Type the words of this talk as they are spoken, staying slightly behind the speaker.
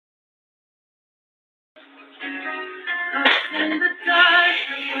Up in the dark,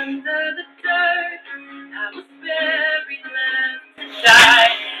 under the dirt, I was buried, left to die.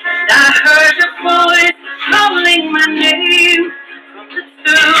 And I heard your voice calling my name from the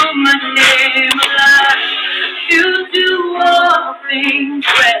tomb, my name alive. You do all things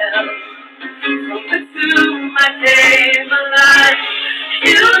well. From the tomb, my name alive.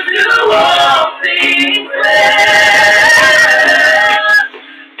 You do all things well.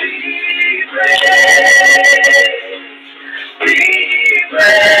 Be brave. Be brave,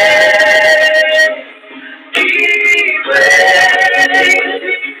 be brave,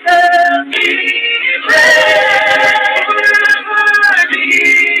 be brave,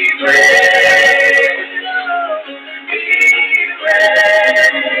 be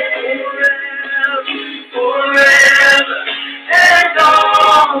brave, forever and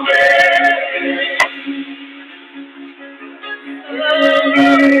always.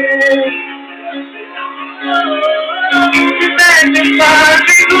 Magnify,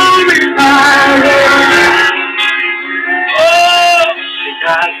 be glorified. Oh, and I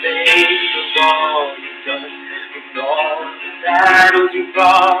thank you for all you've done, and all the battles you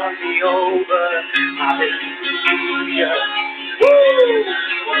brought me over. Hallelujah. Woo!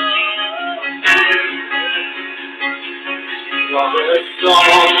 You're the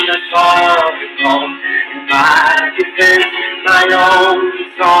song that's all become in my defense. My only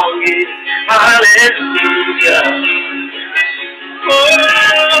song is hallelujah. Oh,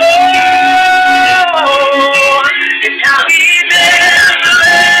 and now he never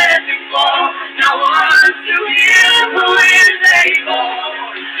let me fall. Now unto him who is able.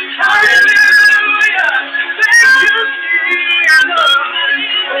 Hallelujah. Thank you, Jesus.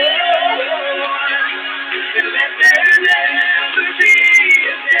 And let there never be a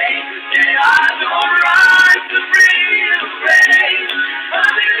day that I don't rise to bring you praise.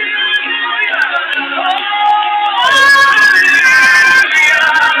 Hallelujah. Hallelujah.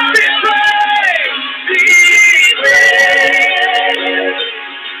 Be praised. Be praised.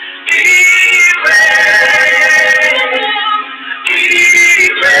 Be praised. Be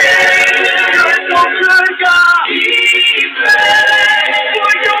praised. You're so good, God. Be praised.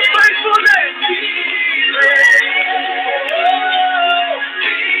 For your faithfulness. Be praised.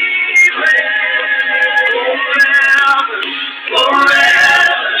 Be praised. Forever,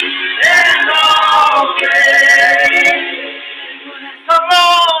 forever, and always. How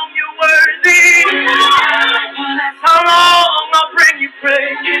long you're worthy. How long I'll bring you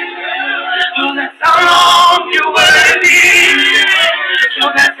praise. Oh, that's how long you're worthy.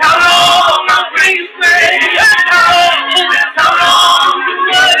 Oh, that's how long I'll bring you praise. That's how long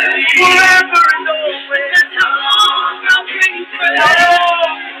you're worthy. Forever and always. That's how long I'll bring you praise.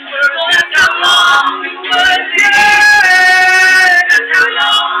 That's how long you're worthy. That's how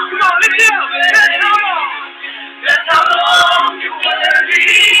long. Come on, lift it up. That's how long. That's how long you're worthy.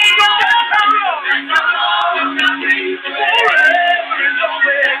 That's how long. That's how long I'll bring you forever and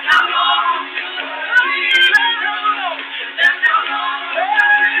always. That's how long you're worthy. That's how long. That's how long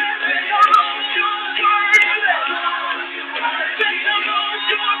you're worthy. That's how long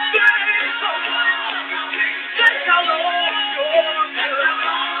you're faithful. That's how long you're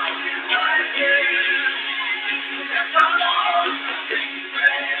good. That's how long I'll bring you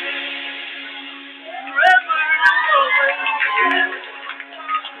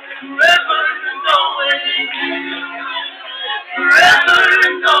forever and always. Forever and always. Forever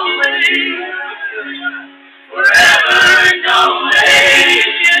and always. Forever and always.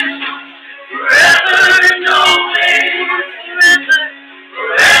 Forever and always.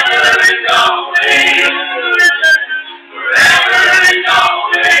 Forever and always. Forever and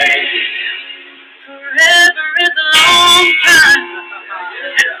always. Forever is a long time.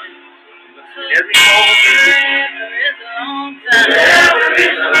 Every forever is a long time. Forever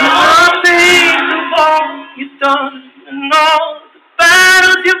is a long things of all you've done and all the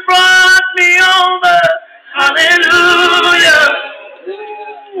battles you brought me over. Hallelujah.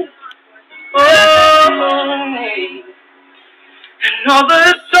 Oh, and all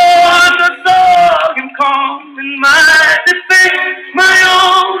the swords are sung and calm in my defense.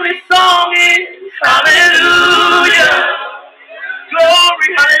 My only song is hallelujah. Glory,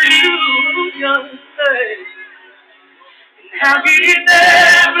 hallelujah. How could you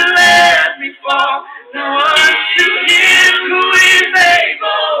never let me fall? Now unto him who is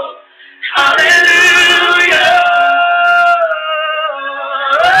able. Hallelujah.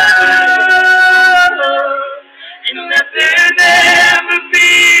 And let there never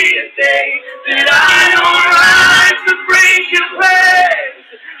be a day that I don't rise to bring you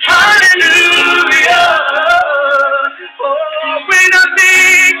praise. Hallelujah. Oh, when I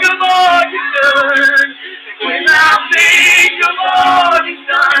think of all you've done,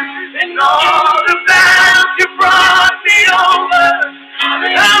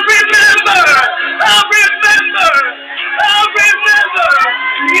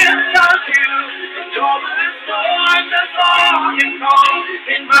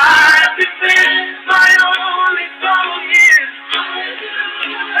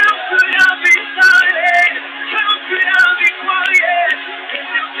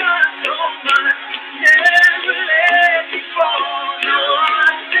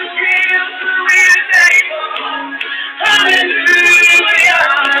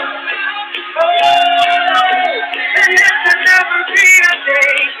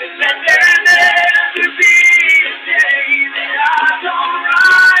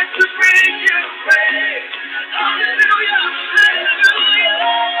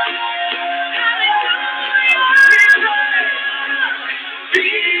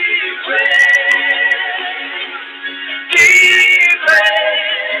 From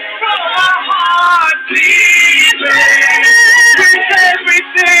our heart, please, with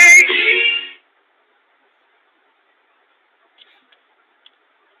everything.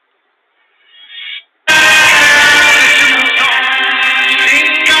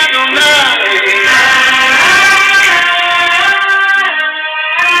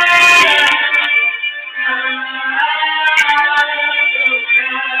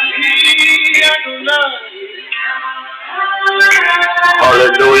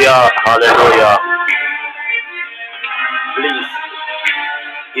 Hallelujah, hallelujah. Please,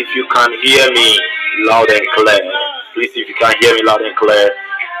 if you can hear me loud and clear, please, if you can hear me loud and clear,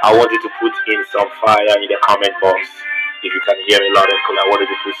 I want you to put in some fire in the comment box. If you can hear me loud and clear, I want you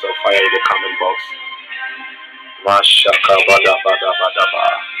to put some fire in the comment box. Mashaka bada bada bada ba.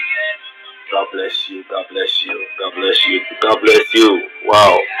 God bless you, God bless you, God bless you, God bless you.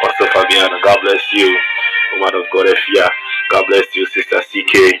 Wow, Pastor Fabiano, God bless you. Woman of God, Efia, God bless you, Sister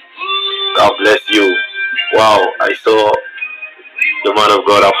CK. God bless you. Wow, I saw the man of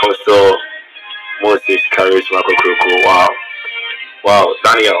God, Apostle Moses Charisma Kokroko. Wow. Wow,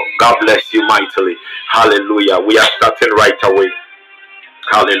 Daniel, God bless you mightily. Hallelujah. We are starting right away.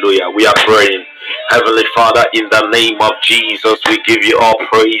 Hallelujah. We are praying. Heavenly Father, in the name of Jesus, we give you all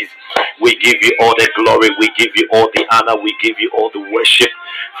praise. We give you all the glory. We give you all the honor. We give you all the worship.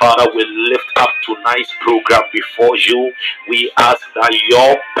 Father, we lift up tonight's program before you. We ask that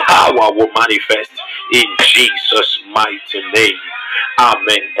your power will manifest in Jesus' mighty name.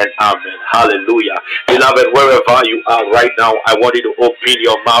 Amen and amen. Hallelujah. Beloved, wherever you are right now, I want you to open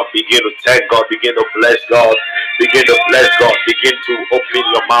your mouth, begin to thank God, begin to bless God, begin to bless God, begin to open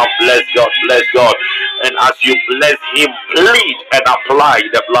your mouth, bless God, bless God. And as you bless Him, plead and apply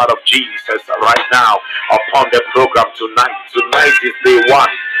the blood of Jesus right now upon the program tonight. Tonight is day one.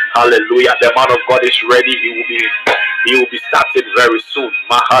 Hallelujah. The man of God is ready. He will be starting very soon.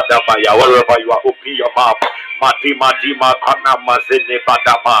 Mahadabaya. Wherever you are, open your mouth. Madima kana mazene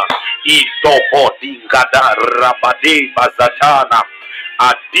badama. Idobo dingada rabade bazatana.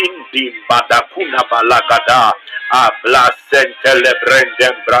 Adindim badakuna balagada. Abla sentele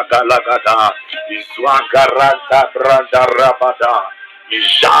brendem bragalagada. Izwagaranta branda rabada.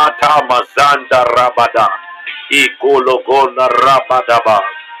 Jata mazanda rabada. Igologona rabadaba.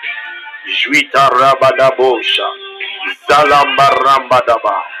 Juita rabadabosha. Zalamba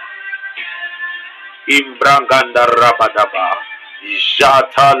rambadaba. Imbranganda rabadaba.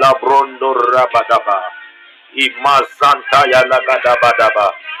 Jata labrondo rabadaba. Imazanta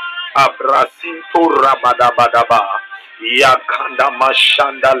yalagadabadaba. Abrasinto rabadabadaba. Yakanda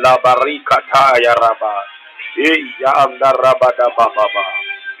mashanda labarikata ya raba. Yanda rabadababa.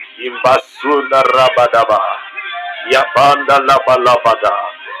 Imbasuna rabadaba. Yabanda labalabada.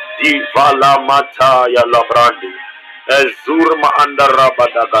 Divala mata ya labrandi. Ezurma anda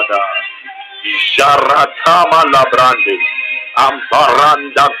rabadagada. Jaratama labrande.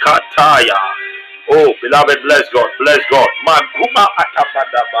 Ambaranda kataya. Oh, beloved, bless God, bless God. Maguma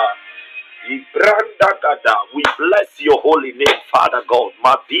atabadaba. Ibranda gada. We bless your holy name, Father God.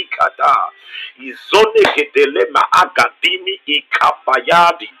 Madikata. Izone kedele ma agadimi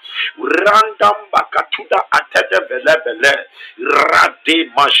ikapayadi. Randam bakatuda atede velebele.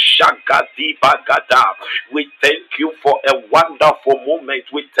 Rade mashagadi bagada. We thank you for a wonderful moment.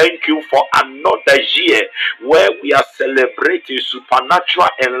 We thank you for another year where we are celebrating Supernatural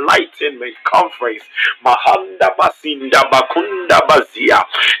Enlightenment Conference. Mahanda basinda bakunda bazia.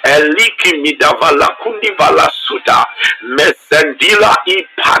 Eliki midavala kundi vala suda. Mesendila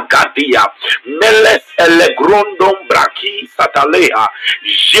ipagadia. Meles elegrondom braki satalea.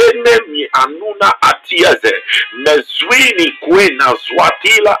 Jene mi anuna atieze. Mezwini kwena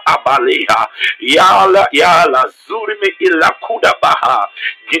swatila abaleha. Yala zurime ilakuda baha.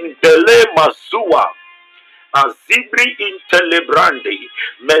 Gindele mazua. Azibri intelebrandi,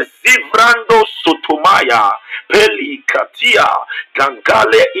 mezivrando sotumaya, peli katia,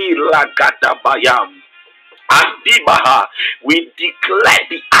 gangale ilagadabayam. Andibaha, we declare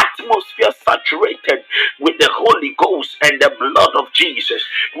the atmosphere saturated with the Holy Ghost and the blood of Jesus.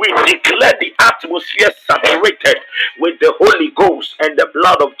 We declare the atmosphere saturated with the Holy Ghost and the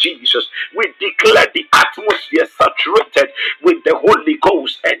blood of Jesus. We declare the atmosphere saturated with the Holy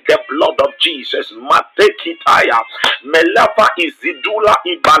Ghost and the blood of Jesus. Matekitaya, Melava izidula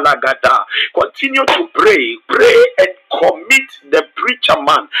ibalagada. Continue to pray, pray and commit the preacher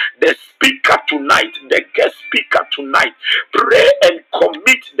man, the speaker tonight, the guest speaker tonight. Pray and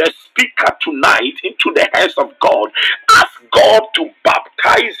commit the speaker tonight into the hands of God. Ask God to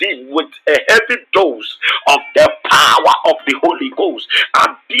baptize him with a heavy dose of the power of the Holy Ghost.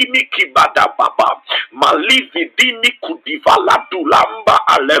 Adini kibada baba, malivi dini kudivala dulamba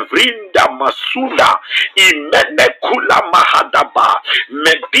alevrinda masunda, imene kula mahadaba,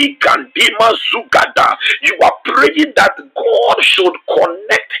 medikandima zugada. You are praying that God should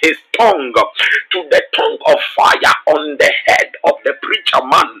connect his tongue to the tongue of fire on the head of the preacher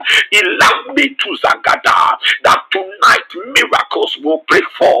man. Ilami to Zagada, that tonight miracles will break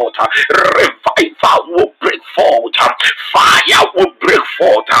forth, revival will break forth, fire will break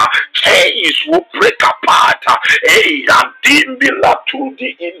forth, chains will break apart. Hey, Adimila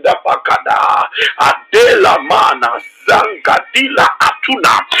Tudi in the Bakada, Adela Mana, Zangadila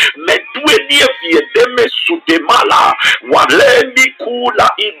Atuna, Meduenie Viedeme Sudemala, Waleni Kula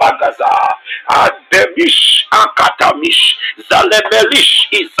Ibagaza, Ademish Akatamish, Zalemelish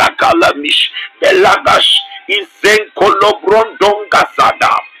Izakalamish, Belagash, Izenkolobron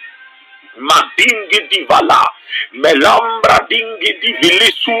Madingi divala, melambra dingi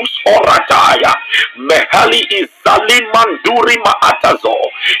divilisus orataya, mehali izali manduri maatazo,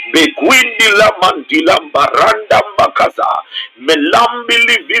 beguindi la mandila baranda makaza,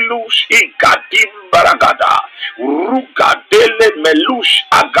 melambili vilush igadim baragada, rugadele melush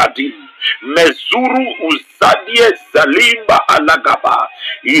agadim, mezuru uzadie zalimba alagaba,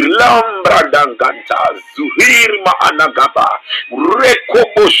 ilambra danganta, zuhirma anagaba,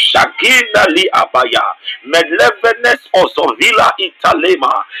 rekobo shagina li abaya, medlevenes osovila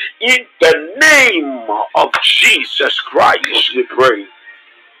italema. In the name of Jesus Christ we pray.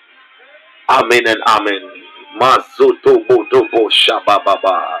 Amen and amen. Mazoto bodobo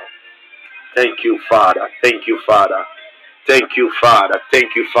shabababa. Thank you, Father. Thank you, Father. Thank you, Father.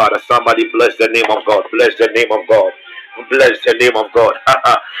 Thank you, Father. Somebody bless the name of God. Bless the name of God. Bless the name of God.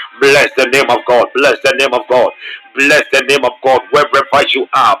 Bless the name of God. Bless the name of God. Bless the name of God. Wherever you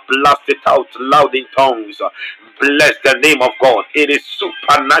are, blast it out loud in tongues. Bless the name of God. It is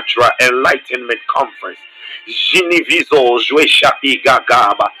Supernatural Enlightenment Conference. Jinivizo Joesha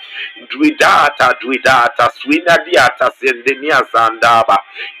Igagaba. Dwidata, Swinadiata, Zendenia Zandaba.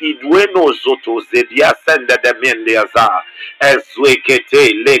 Idweno Zoto Zedia Senda de Mendeaza.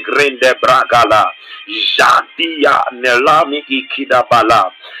 Ezwekete Legrende Bragala. Jadia Nelami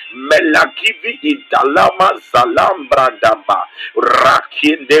Ikidabala. Melagivi Idalama Zalambrandamba.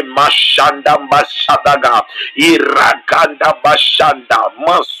 Rakinde Mashanda Mashadaga. Iraganda Bashanda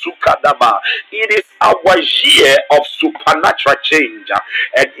Masukadaba. It is our year of supernatural change.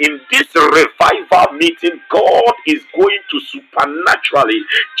 And in this revival meeting, God is going to supernaturally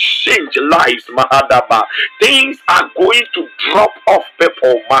change lives, Mahadaba. Things are going to drop off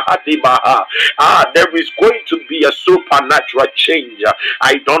people, Mahadibaha. There is going to be a supernatural change.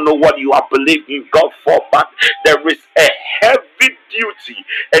 I don't know what you are believing God for, but there is a heavy duty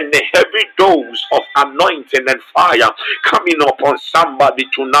and a heavy dose of anointing and fire coming upon somebody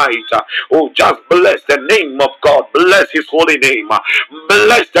tonight. Oh, just bless the name of God. Bless his holy name.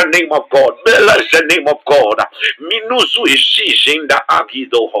 Bless the name of God. Bless the name of God. Minuzu ishijinda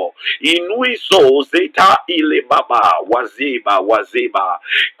agidoho. Inuizo zeta ile baba. Wazeba.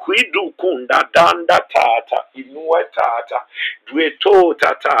 Kwidu kunda danda tata. Inue tata. Dweto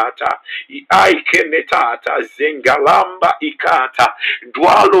tata. Aikene tata. Zengalamba ikata.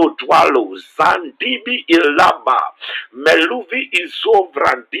 Dwalo. Zandibi ilaba. Meluvi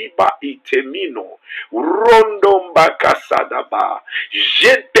izovrandiba itemino. Rondo mbakasadaba.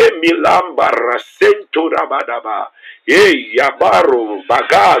 Jete milamba rasento rabadaba. Yabaro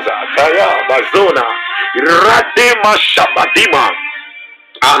bagaza taya bazona. Radema shabadima.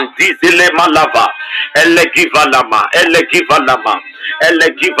 Andizile malava. Elegivalama.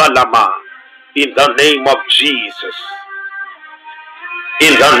 In the name of Jesus.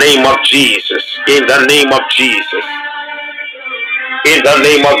 In the name of Jesus. In the name of Jesus. In the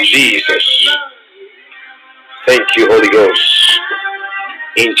name of Jesus. Thank you, Holy Ghost.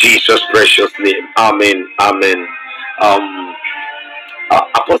 In Jesus' precious name. Amen.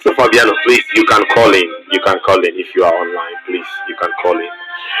 Apostle Fabiano, please, you can call in. You can call in if you are online. Please, you can call in.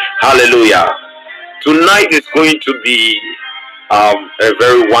 Hallelujah. Tonight is going to be a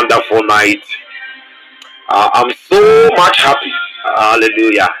very wonderful night. I'm so much happy.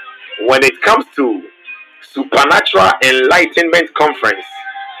 Hallelujah. When it comes to Supernatural Enlightenment Conference,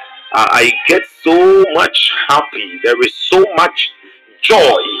 I get so much happy. There is so much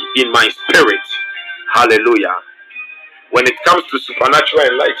joy in my spirit. Hallelujah. When it comes to Supernatural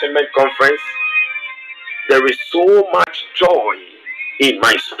Enlightenment Conference, there is so much joy in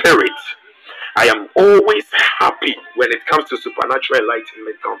my spirit. I am always happy when it comes to Supernatural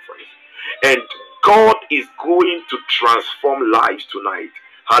Enlightenment Conference. And God is going to transform lives tonight.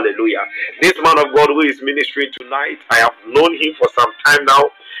 Hallelujah. This man of God who is ministering tonight, I have known him for some time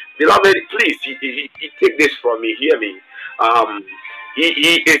now. Beloved, please, he take this from me. Hear me. Um,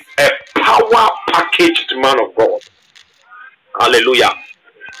 he is a power packaged man of God. Hallelujah.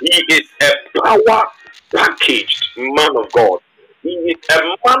 He is a power packaged man of God. He is a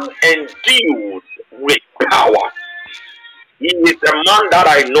man endued with power. He is a man that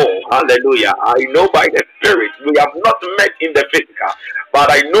I know. Hallelujah. I know by the Spirit. We have not met in the physical,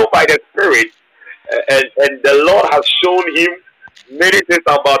 but I know by the Spirit. And the Lord has shown him many things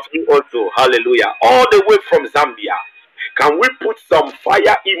about me also. Hallelujah. All the way from Zambia. Can we put some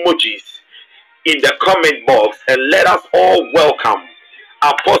fire emojis in the comment box and let us all welcome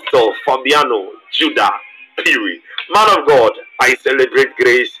Apostle Fabiano Judah Phiri? Man of God, I celebrate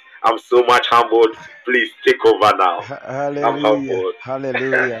grace. I'm so much humbled. Please take over now. I'm Hallelujah. humbled.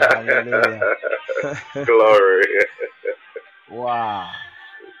 Hallelujah. Hallelujah. Glory. Wow.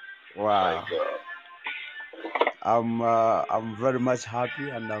 My Wow. God. I'm very much happy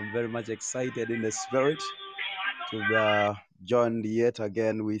and I'm very much excited in the spirit to join yet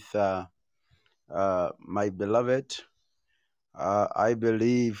again with my beloved. I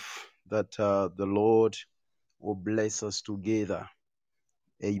believe that the Lord will bless us together.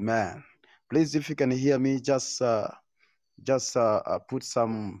 Amen. Please, if you can hear me, just put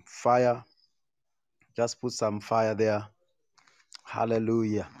some fire. Just put some fire there.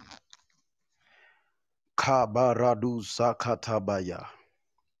 Hallelujah. Kabaradu zakatabaya.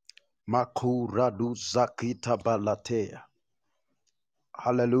 Makuradu zakitabalatea.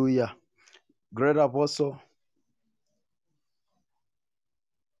 Hallelujah. Great apostle.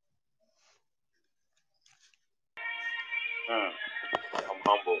 I'm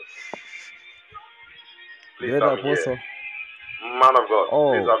humble. Please, Great I'm here. apostle. Man of God,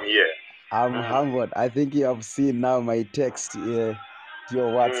 please, Oh, I'm here. I'm humbled. I think you have seen now my text to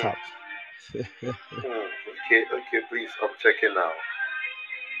your Mm. WhatsApp. Okay, please, I'm checking now.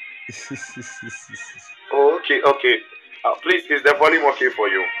 Oh, okay. Please, is the volume okay for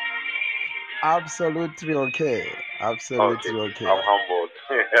you? Absolutely okay. Okay, Absolutely okay. I'm humbled.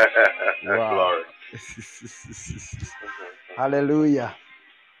 Wow. Glory. Hallelujah.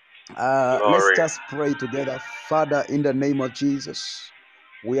 Let's Glory. just pray together. Father, in the name of Jesus,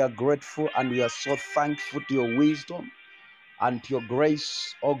 we are grateful and we are so thankful to your wisdom and your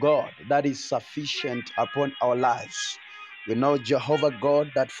grace, O God, that is sufficient upon our lives. We know, Jehovah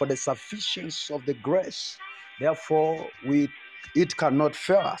God, that for the sufficiency of the grace, therefore, it cannot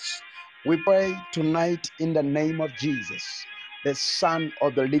fail us. We pray tonight in the name of Jesus, the Son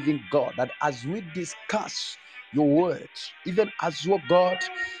of the living God, that as we discuss your words, even as your God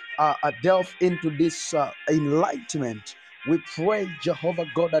delve into this enlightenment, we pray, Jehovah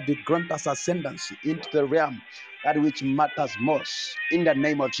God, that you grant us ascendancy into the realm that which matters most in the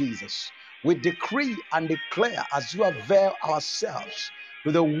name of Jesus. We decree and declare as you avail ourselves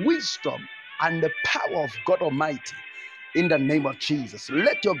to the wisdom and the power of God Almighty in the name of Jesus.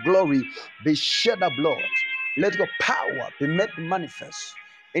 Let your glory be shed abroad. Let your power be made manifest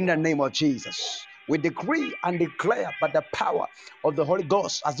in the name of Jesus. We decree and declare by the power of the Holy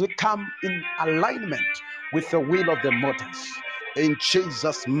Ghost as we come in alignment with the will of the mortals. In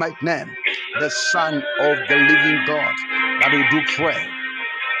Jesus' mighty name, the Son of the living God, that we do pray.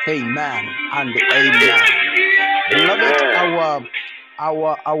 Amen and amen. Beloved, Amen.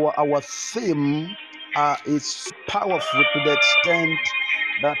 our theme is powerful to the extent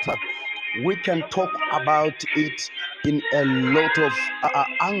that we can talk about it in a lot of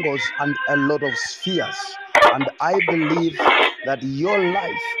angles and a lot of spheres. And I believe that your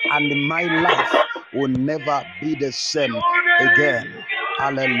life and my life will never be the same again.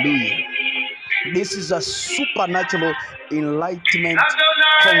 Hallelujah. This is a supernatural enlightenment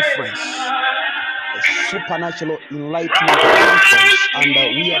conference. A supernatural enlightenment conference, and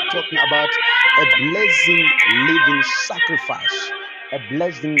we are talking about a blessing living sacrifice. A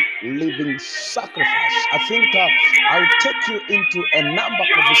blessing living sacrifice. I think I'll take you into a number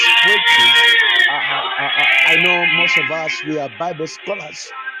of scriptures. I know most of us, we are Bible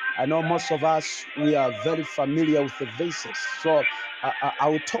scholars. I know most of us, we are very familiar with the verses. So I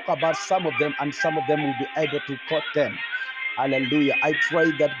will talk about some of them, and some of them will be able to quote them. Hallelujah. I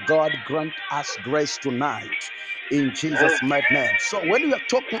pray that God grant us grace tonight in Jesus' mighty name. So, when we are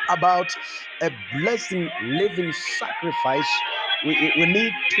talking about a blessing living sacrifice, we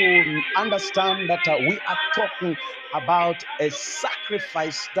need to understand that we are talking about a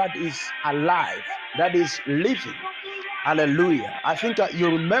sacrifice that is alive, that is living. Hallelujah. I think you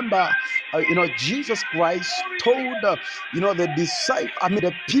remember Jesus Christ told, the disciples,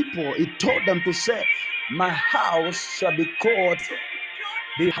 the people, he told them to say, my house shall be called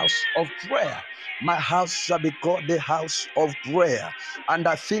the house of prayer. My house shall be called the house of prayer. And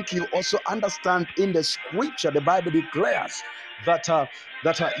I think you also understand in the scripture, the Bible declares that to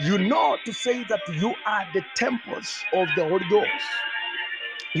say that you are the temples of the Holy Ghost.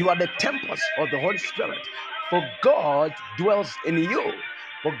 You are the temples of the Holy Spirit. For God dwells in you.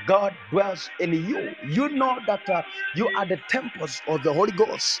 For God dwells in you. You know that you are the temples of the Holy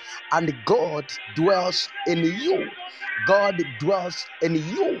Ghost, and God dwells in you. God dwells in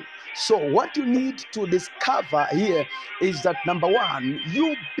you. So, what you need to discover here is that number one,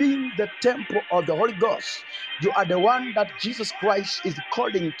 you being the temple of the Holy Ghost, you are the one that Jesus Christ is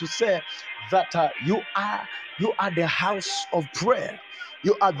calling to say that you are the house of prayer.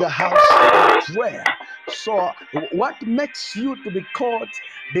 You are the house of prayer. So, what makes you to be called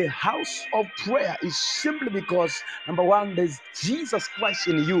the house of prayer is simply because number one, there's Jesus Christ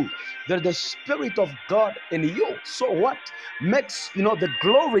in you. There's the Spirit of God in you. So, what makes the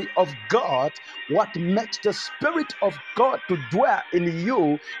glory of God? What makes the Spirit of God to dwell in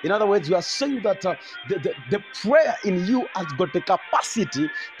you? In other words, you are saying that the prayer in you has got the capacity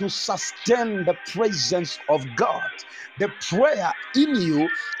to sustain the presence of God. The prayer in you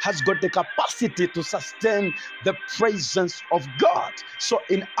has got the capacity to sustain the presence of God. So,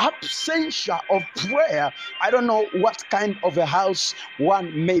 in absence of prayer, I don't know what kind of a house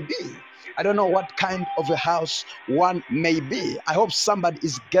one may be. I don't know what kind of a house one may be. I hope somebody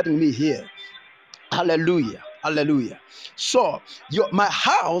is getting me here. Hallelujah. Hallelujah. So, my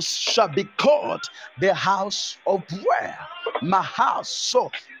house shall be called the house of prayer. My house. So,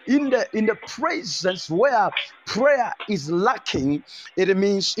 in the presence where prayer is lacking, it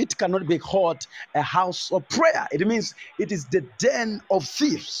means it cannot be called a house of prayer. It means it is the den of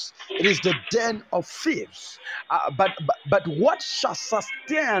thieves. It is the den of thieves. But what shall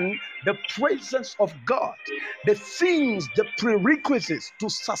sustain the presence of God? The things, the prerequisites to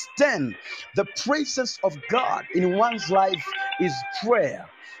sustain the presence of God in one's life is prayer.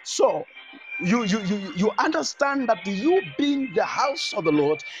 So you understand that you being the house of the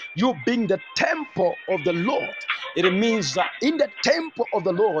Lord, you being the temple of the Lord, it means that in the temple of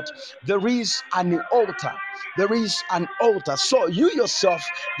the Lord there is an altar. There is an altar. So you yourself,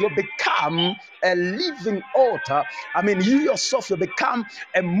 you become a living altar. I mean, you yourself, you become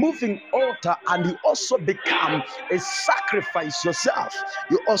a moving altar, and you also become a sacrifice yourself.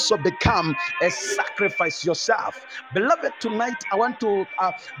 You also become a sacrifice yourself. Beloved, tonight I want to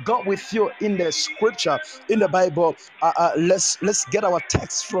go with you in the scripture, in the Bible. Let's get our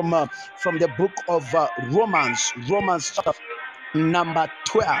text from the book of Romans chapter number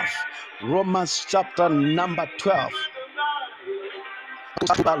 12. Romans chapter number 12.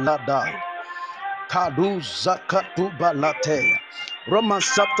 Romans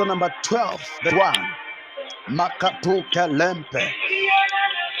chapter number 12, the 1. Makatu Kalempe.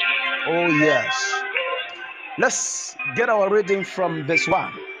 Oh, yes. Let's get our reading from verse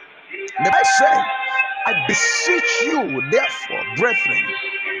 1. The Bible says, I beseech you, therefore, brethren,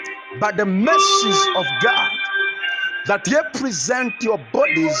 by the mercies of God, that ye present your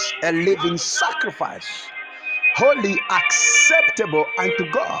bodies a living sacrifice, wholly acceptable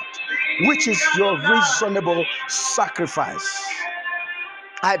unto God, which is your reasonable sacrifice.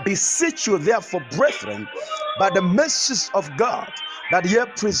 I beseech you, therefore, brethren, by the mercies of God, that ye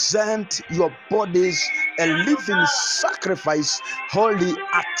present your bodies a living sacrifice, wholly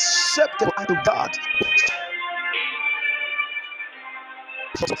acceptable unto God.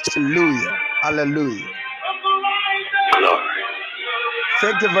 Hallelujah. Hallelujah.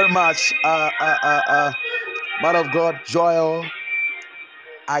 Thank you very much, man of God, Joel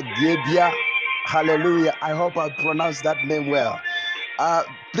Agebia. Hallelujah. I hope I pronounced that name well.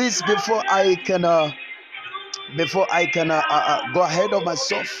 Please, before I can go ahead of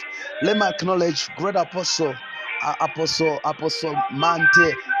myself, let me acknowledge great apostle, Apostle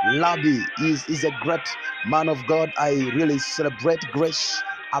Mante Labi is a great man of God. I really celebrate grace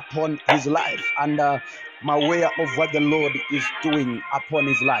upon his life, and my way of what the Lord is doing upon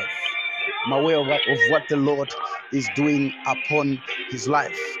his life. My way of what the Lord is doing upon his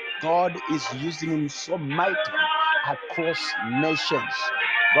life. God is using him so mightily across nations.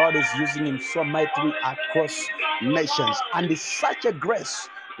 God is using him so mightily across nations. And it's such a grace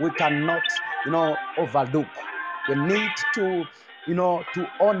we cannot, overlook. We need to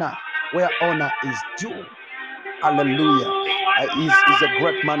honor where honor is due. Hallelujah. He's a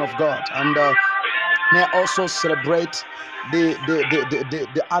great man of God. And may I also celebrate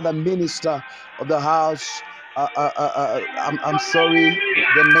the other minister of the house. I'm sorry.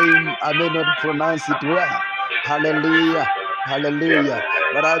 the name. I may not pronounce it well. Hallelujah. Hallelujah.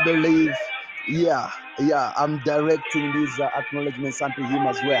 But I believe, yeah, I'm directing these acknowledgements unto him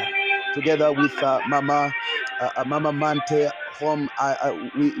as well, together with Mama Mante, whom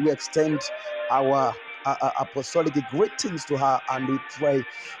we extend our apostolic greetings to her, and we pray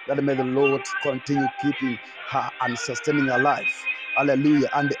that may the Lord continue keeping her and sustaining her life. Hallelujah.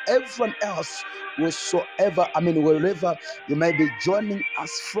 And everyone else, whosoever, wherever you may be joining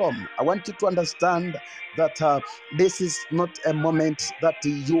us from, I want you to understand that this is not a moment that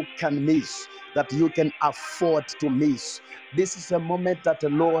you can miss, that you can afford to miss. This is a moment that the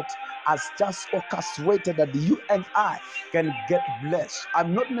Lord has just orchestrated that you and I can get blessed.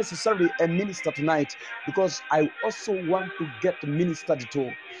 I'm not necessarily a minister tonight because I also want to get ministered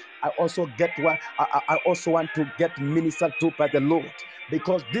to. I also I also want to get ministered to by the Lord,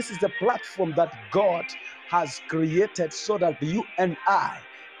 because this is the platform that God has created so that you and I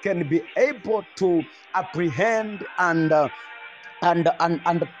can be able to apprehend and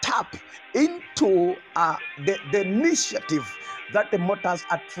tap into the initiative that the motors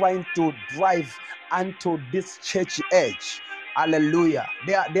are trying to drive onto this church age. Hallelujah.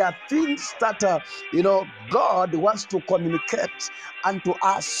 There are things that God wants to communicate unto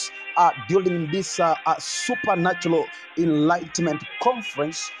us during this supernatural enlightenment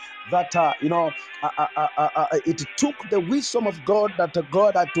conference, that it took the wisdom of God, that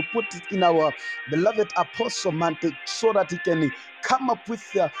God had to put it in our beloved apostle Mante, so that he can come up with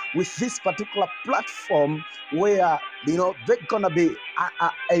this particular platform where they're gonna be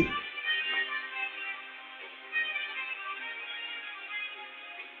a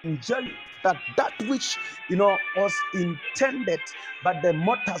angelic, that which was intended by the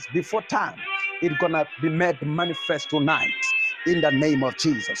mortals before time, it's gonna be made manifest tonight in the name of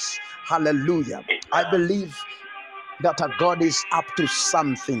Jesus. Hallelujah. I believe that God is up to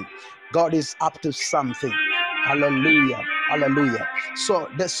something. God is up to something. Hallelujah. Hallelujah. So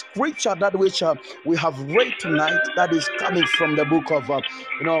the scripture that which we have read tonight, that is coming from the book of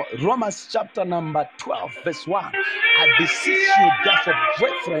Romans chapter number 12 verse 1. I beseech you therefore,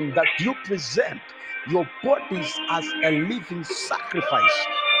 brethren, that you present your bodies as a living sacrifice,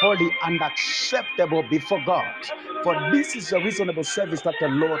 holy and acceptable before God, for this is a reasonable service that the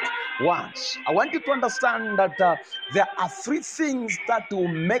Lord wants. I want you to understand that there are three things that will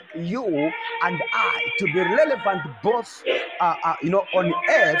make you and I to be relevant, both on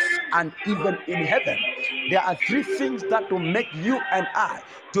earth and even in heaven. There are three things that will make you and I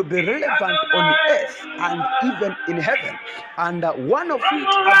to be relevant on earth and even in heaven. And one of it,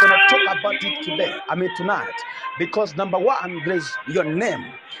 I'm going to talk about it today, tonight, because number one, there is your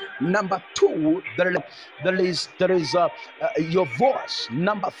name. Number two, there is your voice.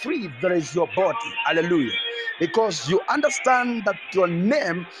 Number three, there is your body. Hallelujah. Because you understand that your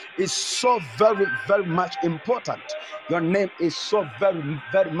name is so very, very much important. Your name is so very,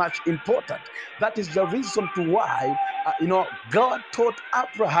 very much important. That is the reason to why God told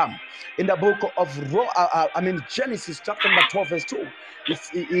Abraham in the book of Genesis chapter number 12 verse 2.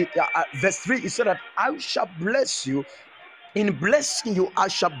 Verse 3, he said that I shall bless you. In blessing you, I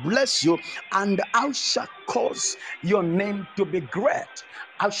shall bless you, and I shall cause your name to be great.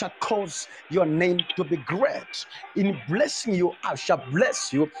 I shall cause your name to be great. In blessing you, I shall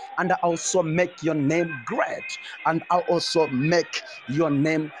bless you, and I also make your name great. And I also make your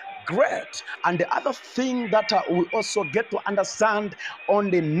name great. And the other thing that we also get to understand on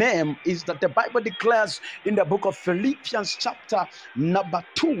the name is that the Bible declares in the book of Philippians chapter number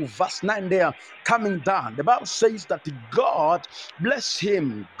 2 verse 9 there, coming down, the Bible says that God blessed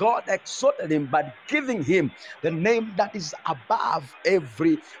him, God exalted him by giving him the name that is above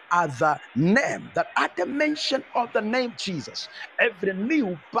every other name, that at the mention of the name Jesus, every knee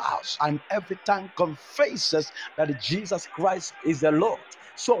bows and every tongue confesses that Jesus Christ is the Lord.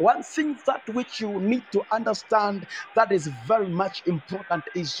 So one thing that which you need to understand that is very much important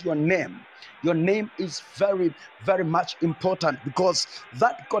is your name. Your name is very, very much important, because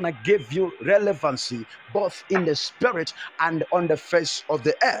that gonna give you relevancy both in the spirit and on the face of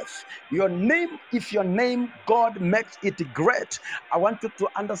the earth. Your name, if your name God makes it great, I want you to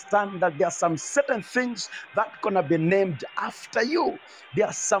understand that there are some certain things that gonna be named after you. There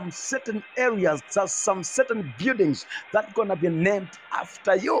are some certain areas, there's some certain buildings that gonna be named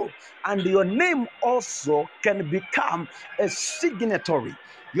after you, and your name also can become a signatory.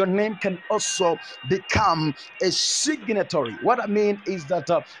 your name can also become a signatory. What I mean is that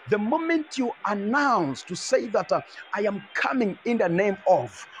the moment you announce to say that I am coming in the name of,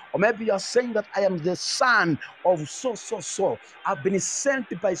 or maybe you are saying that I am the son of so so so, I've been sent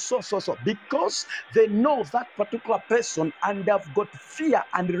by so so so, because they know that particular person and they have got fear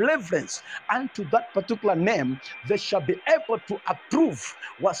and reverence unto that particular name, they shall be able to approve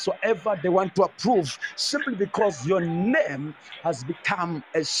whatsoever they want to approve, simply because your name has become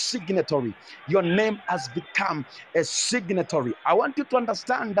a signatory. Your name has become a signatory. I want you to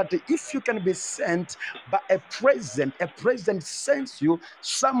understand that if you can be sent by a president sends you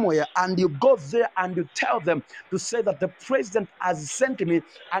somewhere and you go there and you tell them to say that the president has sent me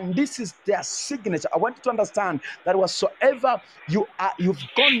and this is their signature. I want you to understand that whatsoever you've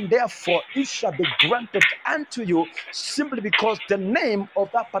gone there for, it shall be granted unto you, simply because the name of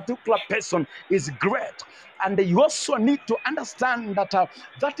that particular person is great. And you also need to understand that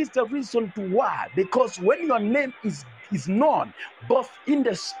that is the reason to why, because when your name is known both in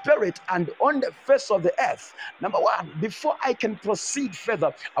the spirit and on the face of the earth. Number one, before I can proceed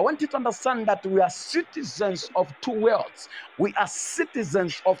further, I want you to understand that we are citizens of two worlds. We are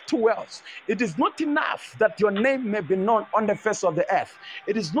citizens of two worlds. It is not enough that your name may be known on the face of the earth.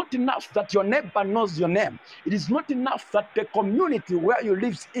 It is not enough that your neighbor knows your name. It is not enough that the community where you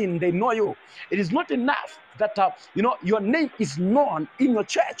live in, they know you. It is not enough that your name is known in your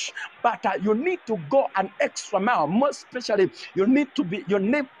church, but you need to go an extra mile. Most especially, your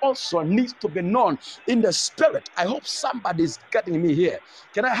name also needs to be known in the spirit. I hope somebody is getting me here.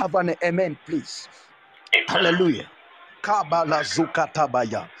 Can I have an amen, please? Hallelujah. Kabala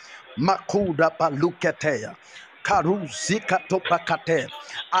zukatabaya, makuda paluketeya, karuzika topakate.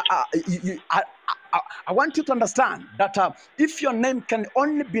 I want you to understand that if your name can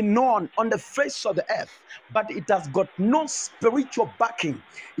only be known on the face of the earth, but it has got no spiritual backing,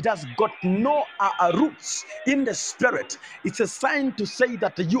 it has got no roots in the spirit, it's a sign to say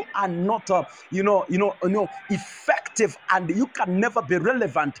that you are not, effective, and you can never be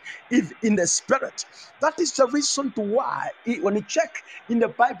relevant if in the spirit. That is the reason to why, when you check in the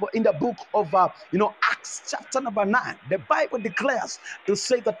Bible, in the book of Acts chapter number 9, the Bible declares to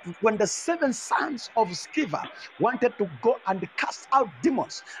say that when the 7 sons of Sceva wanted to go and cast out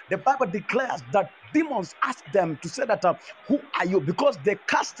demons, the Bible declares that demons asked them to say that who are you? Because they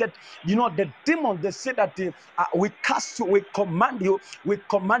casted, the demons, they said that we cast you, we command you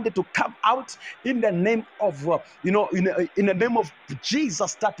to come out in the name of in the name of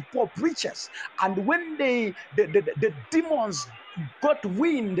Jesus that Paul preaches. And when the demons got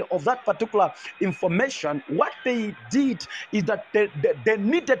wind of that particular information, what they did is that they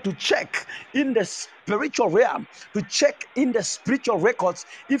needed to check in the spiritual realm, to check in the spiritual records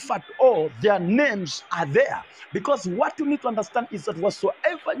if at all their names are there. Because what you need to understand is that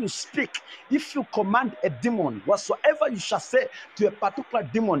whatsoever you speak, if you command a demon, whatsoever you shall say to a particular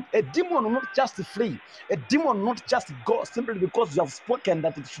demon, a demon will not just flee, a demon will not just go simply because you have spoken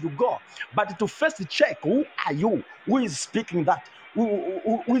that it should go, but to first check, who are you? Who is speaking that?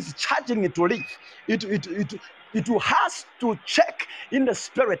 Who is charging it to leave? It has to check in the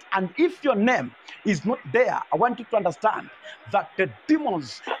spirit. And if your name is not there, I want you to understand that the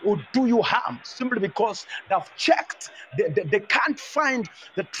demons will do you harm simply because they've checked. They can't find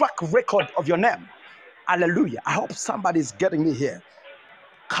the track record of your name. Hallelujah. I hope somebody is getting me here.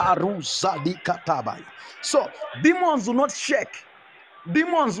 So demons will not check.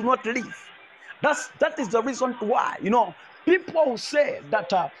 Demons will not leave. That is the reason why, people will say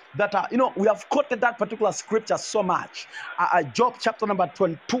that we have quoted that particular scripture so much. Job chapter number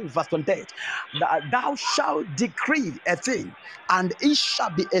 22 verse 28. Thou shalt decree a thing, and it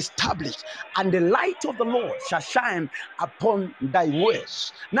shall be established, and the light of the Lord shall shine upon thy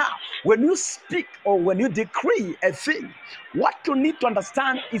ways. Now, when you speak or when you decree a thing, what you need to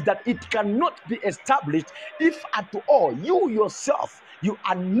understand is that it cannot be established if at all you yourself you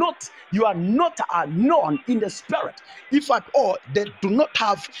are not known in the spirit. If at all they do not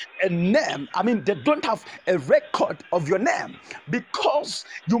have a name, they don't have a record of your name, because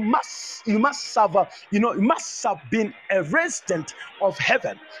you must have been a resident of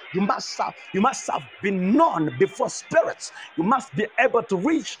heaven. You must have been known before spirits. You must be able to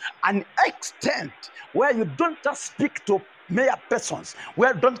reach an extent where you don't just speak to mere persons,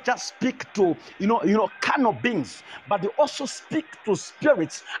 where don't just speak to carnal beings, but you also speak to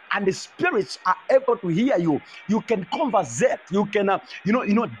spirits, and the spirits are able to hear you. You can conversate, you can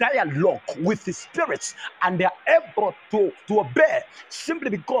dialogue with the spirits, and they are able to obey, simply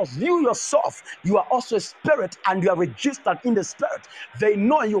because you yourself, you are also a spirit and you are registered in the spirit. They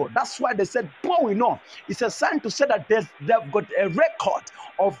know you. That's why they said, Paul, we know. It's a sign to say that they've got a record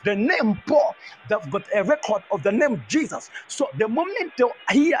of the name Paul, they've got a record of the name Jesus. So the moment they're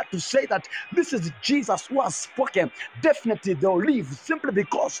here to say that this is Jesus who has spoken, definitely they'll leave simply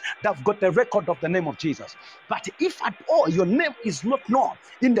because they've got a record of the name of Jesus. But if at all your name is not known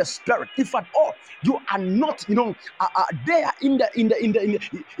in the spirit, if at all you are not, there in the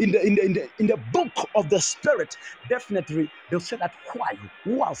book of the spirit, definitely they'll say that who are you?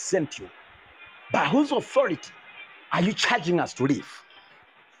 Who has sent you? By whose authority are you charging us to live?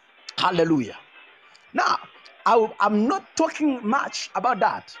 Hallelujah. Now, I'm not talking much about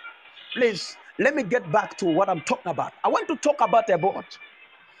that. Please, let me get back to what I'm talking about. I want to talk about a body.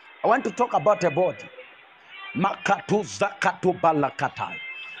 Makatu zakatu balakatai.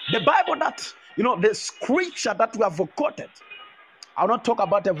 The Bible that, the scripture that we have quoted. I'll not talk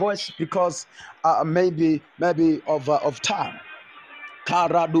about a voice because maybe of time.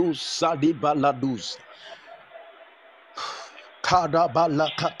 Karadus sadibaladus.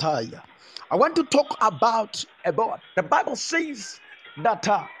 Kadabalakataya. I want to talk about a body. The Bible says that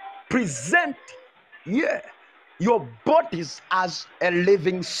present your bodies as a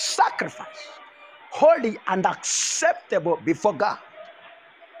living sacrifice, holy and acceptable before God.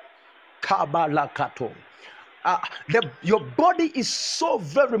 Kabalakato. Your body is so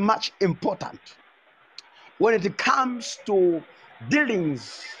very much important when it comes to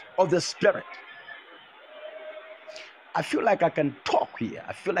dealings of the spirit. I feel like I can talk here.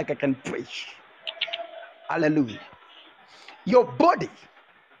 I feel like I can preach. Hallelujah. Your body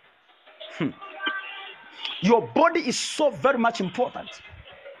is so very much important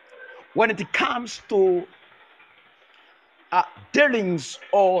when it comes to dealings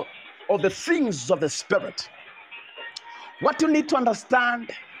or the things of the spirit. What you need to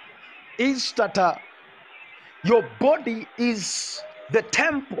understand is that your body is the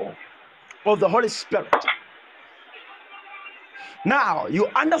temple of the Holy Spirit. Now, you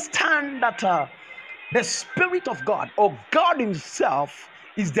understand that the Spirit of God, or God Himself,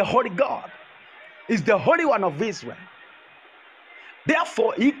 is the Holy God, is the Holy One of Israel.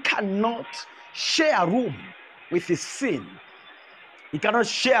 Therefore, He cannot share room with His sin. He cannot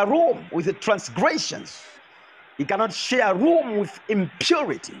share room with the transgressions. He cannot share room with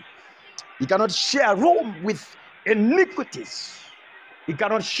impurity. He cannot share room with iniquities. He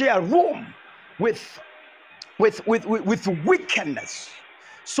cannot share room with wickedness.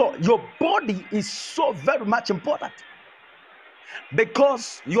 So your body is so very much important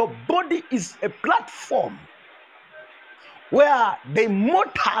because your body is a platform where the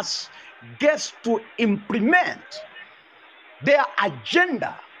mortals get to implement their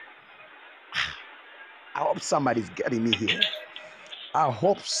agenda. I hope somebody's getting me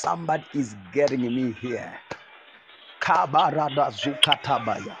here. Kabarada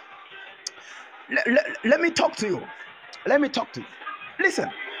zukatabaya. Let me talk to you.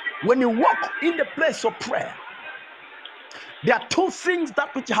 Listen, when you walk in the place of prayer, there are two things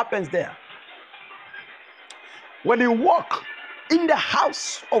that which happens there. When you walk in the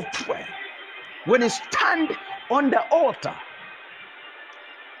house of prayer, when you stand on the altar,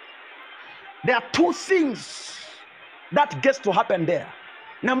 there are two things that gets to happen there.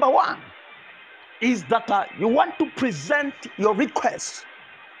 Number one is that you want to present your request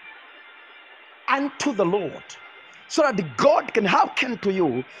unto the Lord so that God can hearken to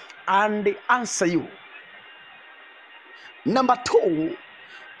you and answer you. Number two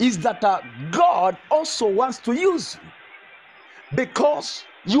is that God also wants to use you because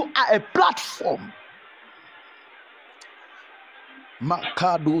you are a platform.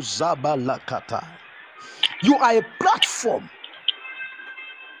 Makadu zabalakata. You are a platform.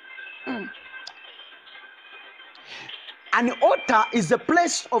 An altar is a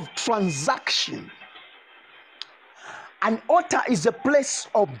place of transaction. An altar is a place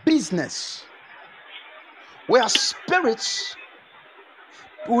of business where spirits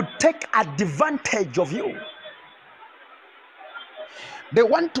would take advantage of you. They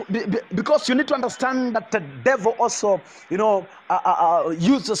want to, because you need to understand that the devil also,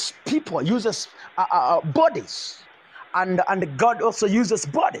 uses people, uses bodies, and God also uses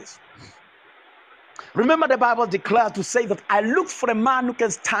bodies. Remember, the Bible declares to say that I looked for a man who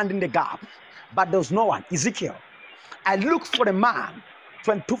can stand in the gap, but there was no one. Ezekiel. I looked for a man,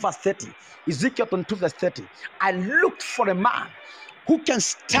 22 verse 30. Ezekiel 22 verse 30. I looked for a man who can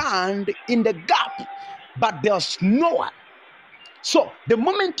stand in the gap, but there's no one. So the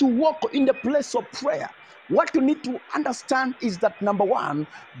moment you walk in the place of prayer, what you need to understand is that number one,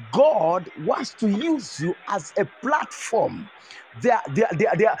 God wants to use you as a platform. Their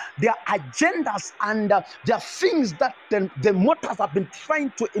agendas and their things that the mortals have been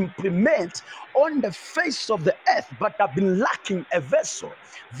trying to implement on the face of the earth, but have been lacking a vessel.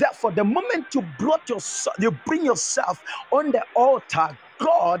 Therefore, the moment you bring yourself on the altar,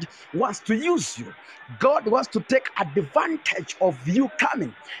 God wants to use you. God wants to take advantage of you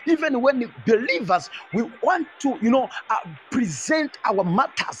coming. Even when believers, we want to, present our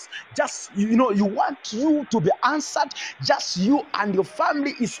matters. Just, you want you to be answered. Just you and your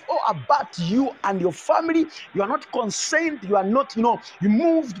family. Is all about you and your family. You are not concerned. You are not,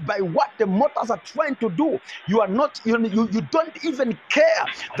 moved by what the mortals are trying to do. You are not, you don't even care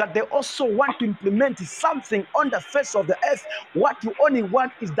that they also want to implement something on the face of the earth. What you only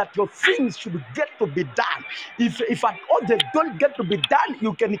want is that your things should get to be done. If at all they don't get to be done,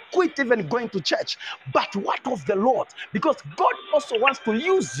 you can quit even going to church. But what of the Lord? Because God also wants to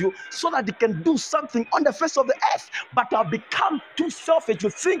use you so that He can do something on the face of the earth. But you have become too selfish. You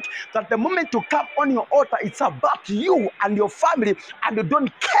think that the moment you come on your altar, it's about you and your family, and you don't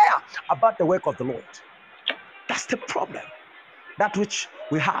care about the work of the Lord. That's the problem, that which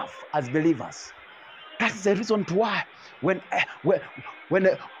we have as believers. That's the reason why when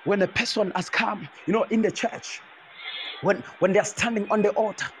a person has come, in the church, when they're standing on the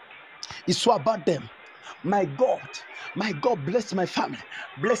altar, it's so about them. My God, bless my family,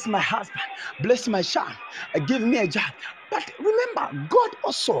 bless my husband, bless my son, give me a job. But remember, God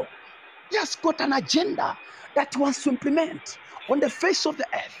also, He has got an agenda that He wants to implement on the face of the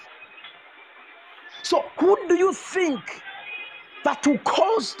earth. So who do you think that will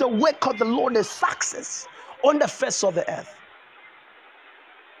cause the work of the Lord a success on the face of the earth?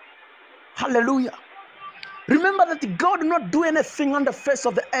 Hallelujah. Remember that God did not do anything on the face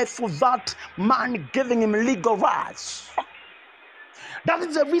of the earth without man giving him legal rights. That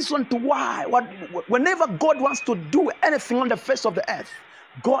is the reason to why whenever God wants to do anything on the face of the earth,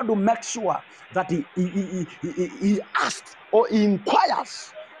 God will make sure that he asks or he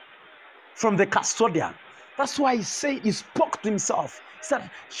inquires from the custodian. That's why he spoke to himself. He said,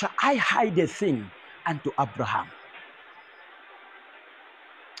 shall I hide a thing unto Abraham?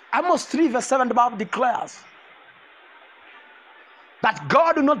 Amos 3 verse 7, the Bible declares that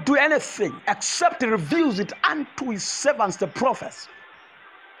God will not do anything except He reveals it unto His servants, the prophets.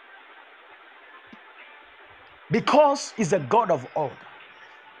 Because He's a God of order.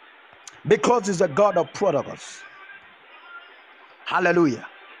 Because He's a God of protocols. Hallelujah.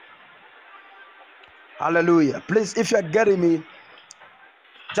 Hallelujah. Please, if you're getting me,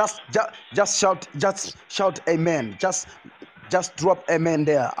 just shout amen. Just drop amen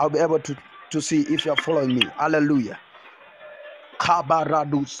there. I'll be able to see if you're following me. Hallelujah.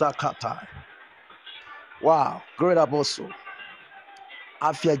 Kabaradu Sakata. Wow, great apostle.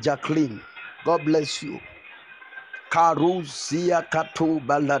 Afia Jacqueline. God bless you. Karuzia Katu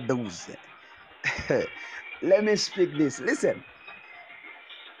Baladuze. Let me speak this. Listen.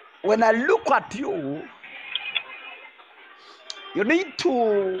 When I look at you, you need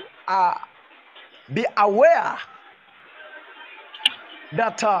to be aware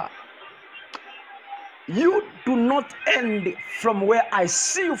that you do not end from where I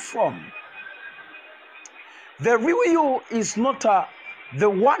see you from. The real you is not the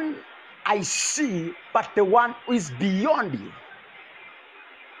one I see, but the one who is beyond you.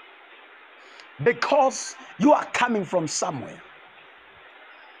 Because you are coming from somewhere.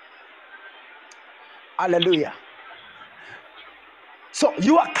 Hallelujah. So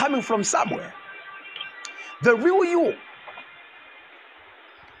you are coming from somewhere. The real you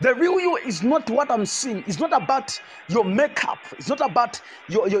is not what I'm seeing. It's not about your makeup. It's not about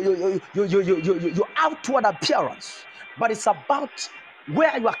your outward appearance. But it's about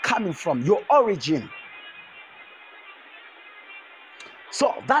where you are coming from, your origin.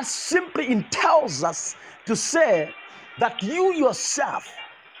 So that simply entails us to say that you yourself,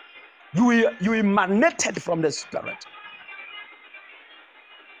 you emanated from the Spirit.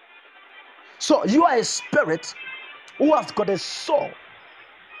 So you are a spirit who has got a soul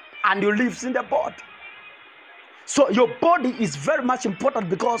and you lives in the body. So your body is very much important,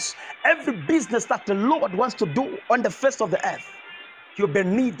 because every business that the Lord wants to do on the face of the earth, you'll be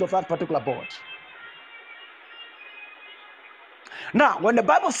in need of that particular body. Now, when the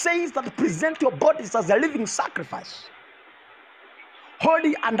Bible says that present your bodies as a living sacrifice,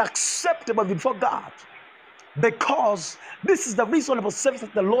 holy and acceptable before God, because this is the reasonable service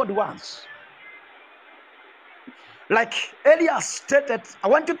that the Lord wants. Like Elias stated, I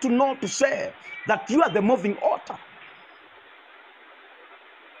want you to say that you are the moving altar.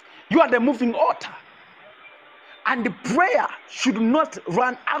 You are the moving altar. And the prayer should not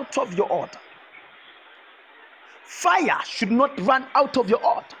run out of your altar. Fire should not run out of your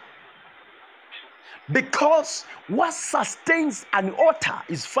altar. Because what sustains an altar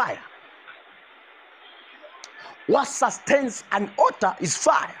is fire. What sustains an altar is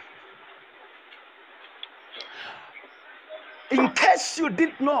fire. In case you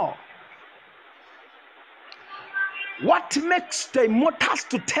didn't know, what makes the mortars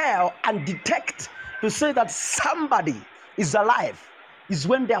to tell and detect to say that somebody is alive is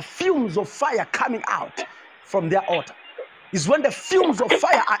when there are fumes of fire coming out from their altar. Is when the fumes of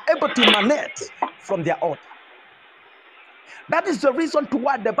fire are able to emanate from their altar. That is the reason to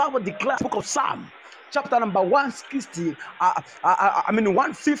why the Bible declares, book of Psalm, chapter number 160,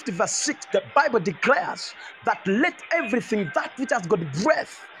 150 verse 6, the Bible declares that let everything that which has got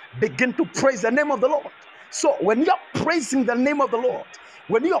breath begin to praise the name of the Lord. So when you are praising the name of the Lord,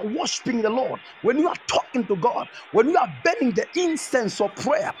 when you are worshiping the Lord, when you are talking to God, when you are burning the incense of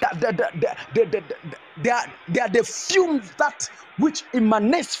prayer, they are the fumes that which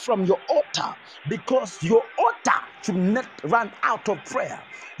emanates from your altar, because your altar should not run out of prayer.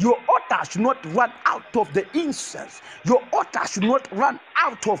 Your altar should not run out of the incense. Your altar should not run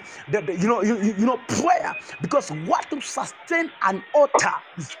out of the prayer, because what will sustain an altar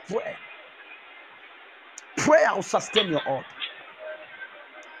is prayer. Prayer will sustain your altar.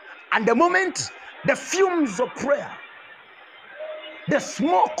 And the moment the fumes of prayer, the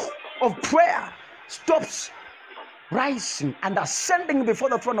smoke of prayer stops rising and ascending before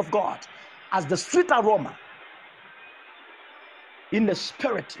the throne of God as the sweet aroma, in the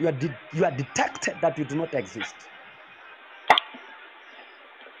spirit you are detected that you do not exist.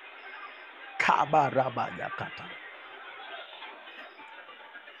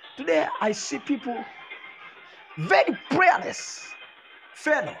 Today I see people very prayerless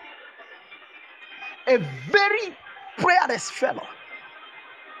fellow, a very prayerless fellow,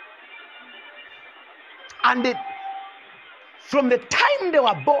 and from the time they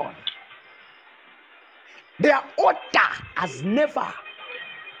were born, their altar has never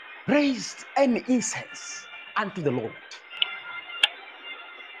raised any incense unto the Lord.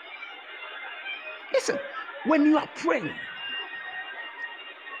 Listen, when you are praying,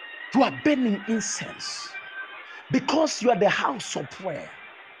 you are burning incense because you are the house of prayer.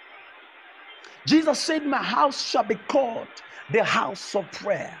 Jesus said, my house shall be called the house of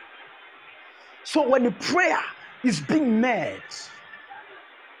prayer. So when the prayer is being made,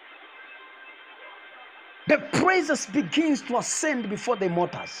 the praises begins to ascend before the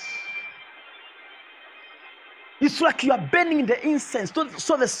mortars. It's like you are burning the incense,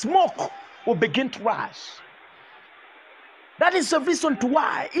 so the smoke will begin to rise. That is the reason to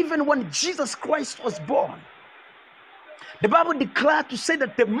why, even when Jesus Christ was born, the Bible declared to say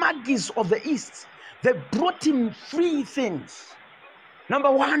that the Magi's of the East, they brought him 3 things.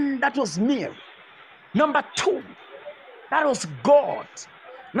 Number 1, that was myrrh. Number 2, that was gold.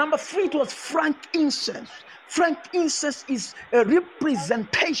 Number 3, it was frankincense. Frankincense is a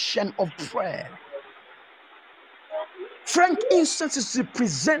representation of prayer. Frankincense is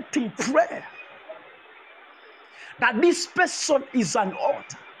representing prayer. That this person is an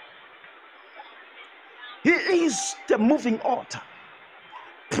altar. He is the moving altar.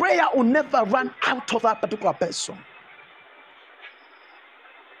 Prayer will never run out of that particular person.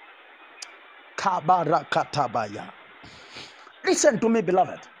 Kabarakatabaya. Listen to me,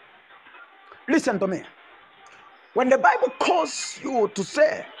 beloved. Listen to me. When the Bible calls you to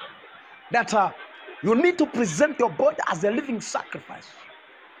say that you need to present your body as a living sacrifice,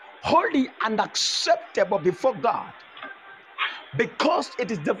 holy and acceptable before God, because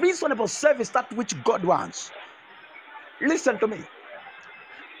it is the reasonable service that which God wants. Listen to me.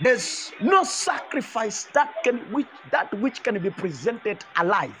 There's no sacrifice that which can be presented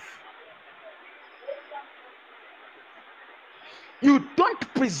alive. You don't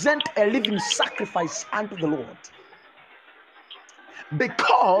present a living sacrifice unto the Lord,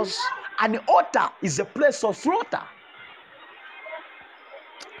 because an altar is a place of slaughter.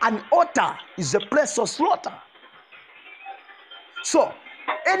 An altar is a place of slaughter. So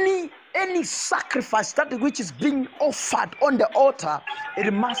any sacrifice that which is being offered on the altar,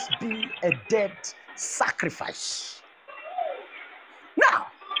 it must be a dead sacrifice. Now,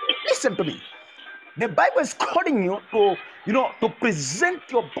 listen to me. The Bible is calling you to present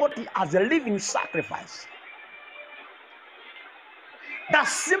your body as a living sacrifice. That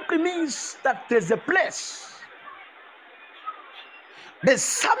simply means that there's a place. There's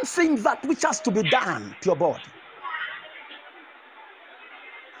something that which has to be done to your body.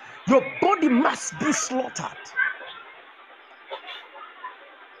 Your body must be slaughtered.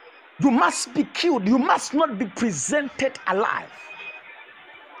 You must be killed. You must not be presented alive.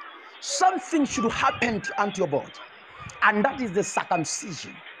 Something should happen unto your body, and that is the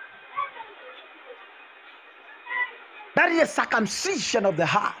circumcision. That is the circumcision of the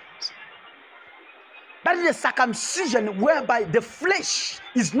heart. That is the circumcision whereby the flesh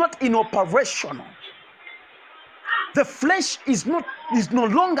is not in operation. The flesh is no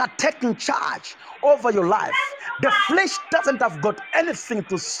longer taking charge over your life. The flesh doesn't have got anything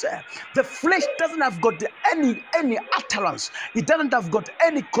to say. The flesh doesn't have got any utterance. It doesn't have got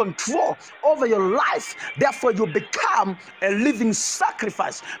any control over your life. Therefore, you become a living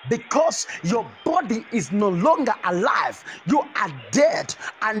sacrifice because your body is no longer alive. You are dead,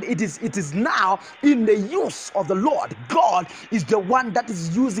 and it is now in the use of the Lord. God is the one that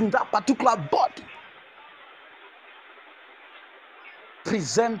is using that particular body.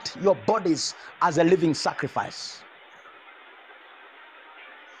 Present your bodies as a living sacrifice.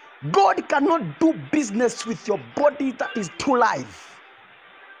 God cannot do business with your body that is too live,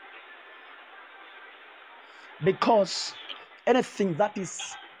 because anything that is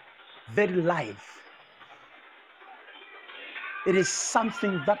very live, it is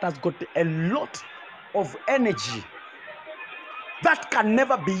something that has got a lot of energy that can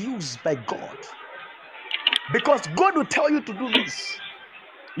never be used by God, because God will tell you to do this.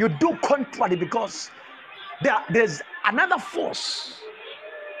 You do contrary because there's another force.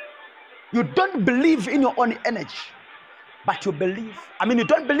 You don't believe in your own energy, but you believe. You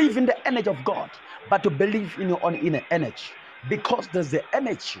don't believe in the energy of God, but you believe in your own inner energy, because there's the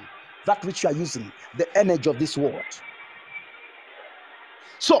energy that which you are using, the energy of this world.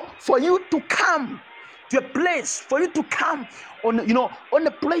 So for you to come to a place, for you to come on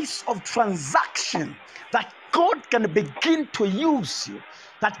a place of transaction, that God can begin to use you,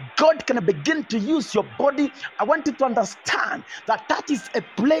 that God can begin to use your body, I want you to understand that that is a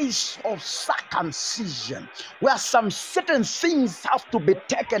place of circumcision, where some certain things have to be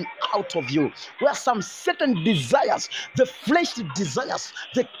taken out of you, where some certain desires, the fleshly desires,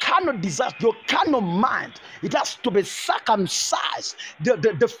 the carnal desires, your carnal mind, it has to be circumcised.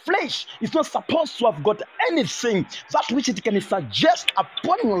 The flesh is not supposed to have got anything that which it can suggest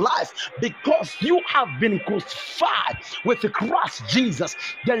upon your life, because you have been crucified with Christ Jesus.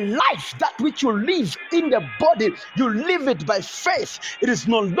 The life that which you live in the body, you live it by faith. It is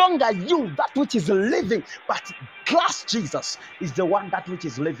no longer you that which is living, but Christ Jesus is the one that which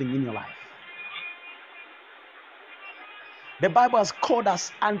is living in your life. The Bible has called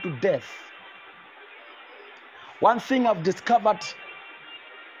us unto death. One thing I've discovered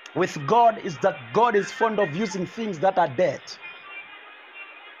with God is that God is fond of using things that are dead.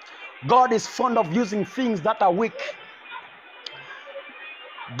 God is fond of using things that are weak.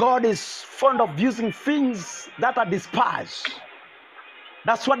 God is fond of using things that are despised.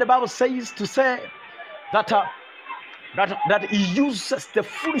 That's what the Bible says, to say that He uses the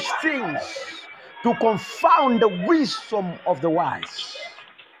foolish things to confound the wisdom of the wise.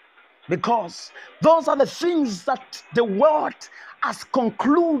 Because those are the things that the world has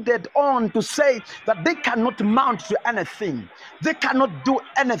concluded on to say that they cannot mount to anything. They cannot do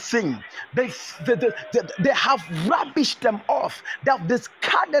anything. They have rubbished them off. They have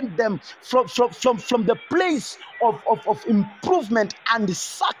discarded them from the place of improvement and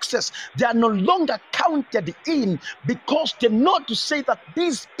success. They are no longer counted in, because they know to say that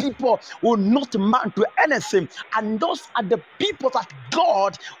these people will not mount to anything. And those are the people that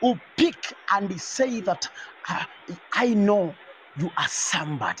God will pick and say that I know you are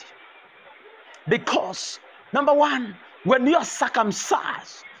somebody. Because number one, when you are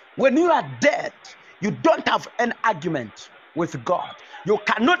circumcised, when you are dead, you don't have an argument with God. You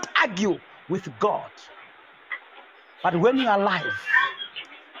cannot argue with God. But when you are alive,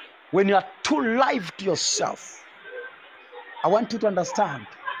 when you are too live to yourself, I want you to understand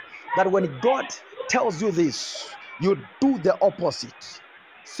that when God tells you this, you do the opposite,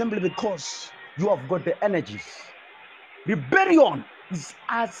 simply because you have got the energies. Rebellion is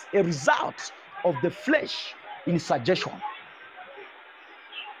as a result of the flesh in suggestion.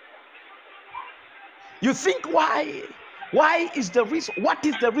 You think why is the reason? What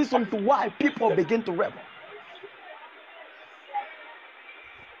is the reason to why people begin to rebel?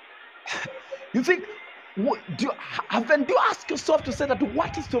 You think, do you ask yourself to say that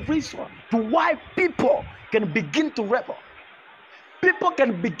what is the reason to why people can begin to rebel? People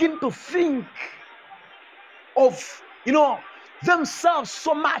can begin to think of themselves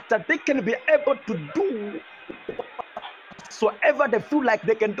so much that they can be able to do whatsoever they feel like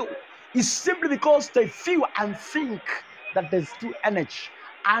they can do. It's simply because they feel and think that there's too energy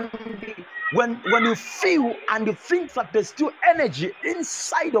And when you feel and you think that there's still energy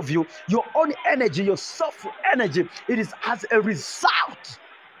inside of you, your own energy, your self energy, it is as a result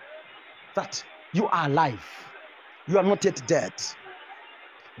that you are alive. You are not yet dead.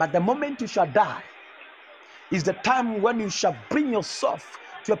 But the moment you shall die is the time when you shall bring yourself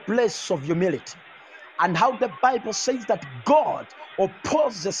to a place of humility. And how the Bible says that God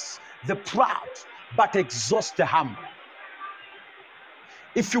opposes the proud but exalts the humble.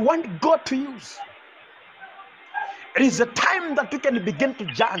 If you want God to use, it is the time that you can begin to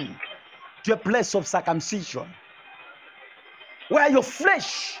journey to a place of circumcision, where your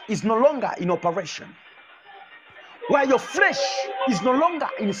flesh is no longer in operation, where your flesh is no longer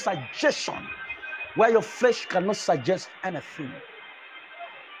in suggestion, where your flesh cannot suggest anything,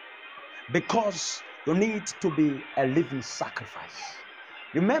 because you need to be a living sacrifice.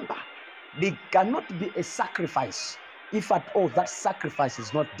 Remember, there cannot be a sacrifice if at all that sacrifice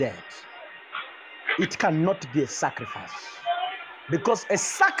is not dead. It cannot be a sacrifice, because a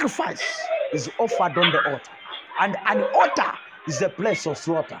sacrifice is offered on the altar, and an altar is a place of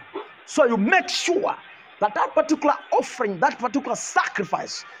slaughter. So you make sure that that particular offering, that particular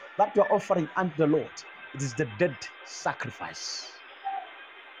sacrifice that you're offering unto the Lord, it is the dead sacrifice.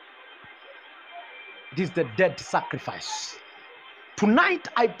 It is the dead sacrifice. Tonight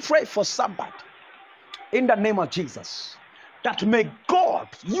I pray for somebody in the name of Jesus, that may God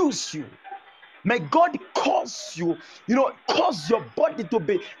use you. May God cause you, cause your body to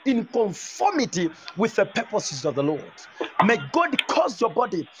be in conformity with the purposes of the Lord. May God cause your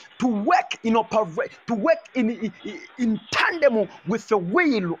body to work in tandem with the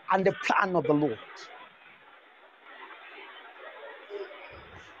will and the plan of the Lord.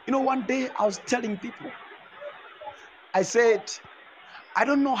 One day I was telling people, I said, I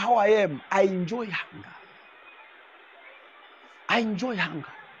don't know how I am. I enjoy hunger. I enjoy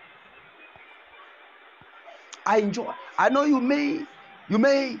hunger. I know you may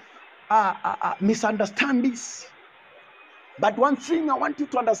misunderstand this, but one thing I want you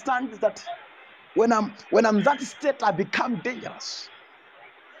to understand is that when I'm that state, I become dangerous.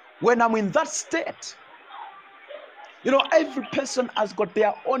 When I'm in that state, every person has got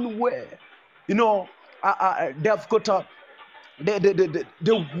their own way. They've got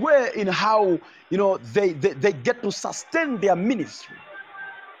the way in how they get to sustain their ministry.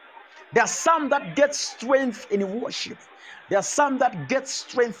 There are some that get strength in worship. There are some that get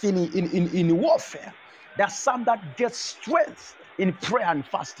strength in warfare. There are some that get strength in prayer and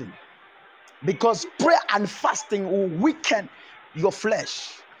fasting. Because prayer and fasting will weaken your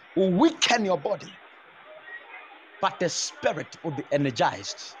flesh, will weaken your body. But the spirit will be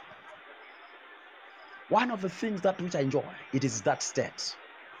energized. One of the things that which I enjoy, it is that state.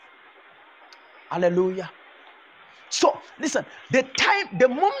 Hallelujah. So listen, the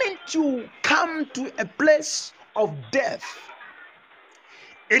moment you come to a place of death,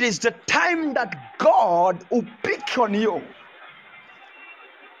 it is the time that God will pick on you.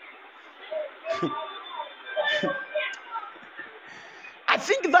 I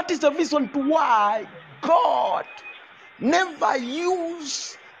think that is the reason to why God never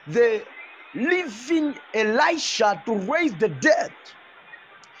used the living Elisha to raise the dead.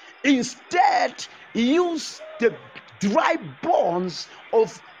 Instead, he used the dry bones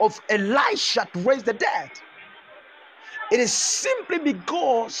of Elisha to raise the dead. It is simply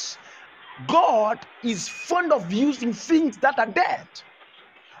because God is fond of using things that are dead.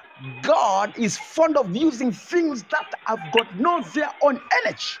 God is fond of using things that have got no their own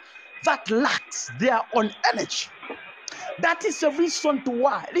energy, that lacks their own energy. That is the reason to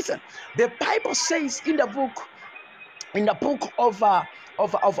why. Listen, the Bible says in the book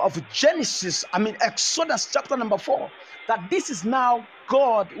of Genesis, Exodus chapter number 4, that this is now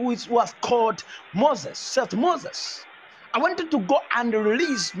God who was called Moses, said to Moses, I wanted to go and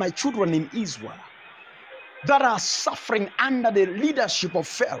release my children in Israel that are suffering under the leadership of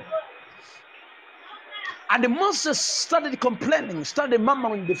Pharaoh. And Moses started complaining, started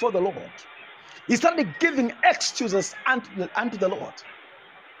murmuring before the Lord. He started giving excuses unto the Lord.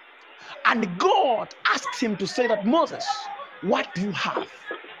 And God asked him to say that, Moses, what do you have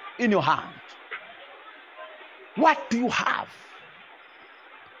in your hand? What do you have?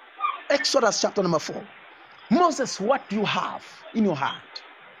 Exodus chapter number 4. Moses, what do you have in your hand?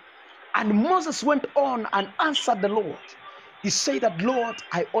 And Moses went on and answered the Lord. He said that, Lord,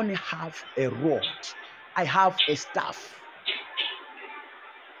 I only have a rod. I have a staff.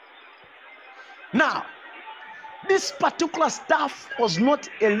 Now, this particular staff was not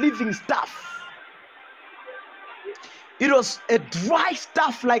a living staff. It was a dry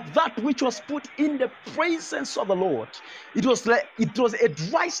staff like that which was put in the presence of the Lord. It was a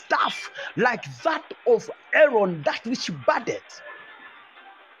dry staff like that of Aaron, that which budded.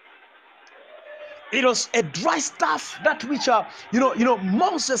 It was a dry staff that which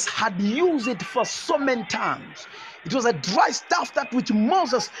Moses had used it for so many times. It was a dry staff that which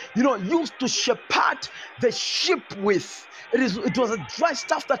Moses used to shepherd the sheep with. It was a dry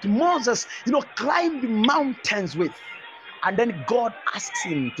staff that Moses climbed mountains with. And then God asks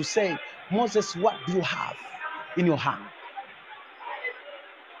him to say, Moses, what do you have in your hand?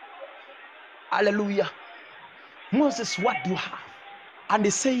 Hallelujah. Moses, what do you have? And he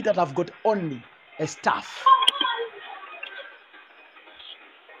said that I've got only a staff.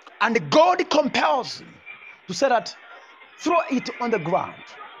 And God compels him to say that, throw it on the ground.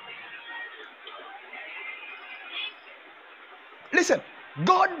 Listen,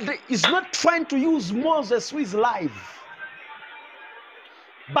 God is not trying to use Moses who is alive,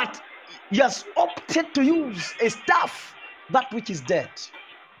 but he has opted to use a staff that which is dead.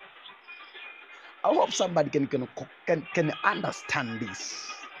 I hope somebody can understand this.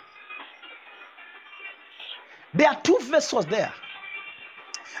 There are two vessels there.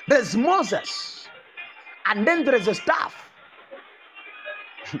 There's Moses, and then there is a staff.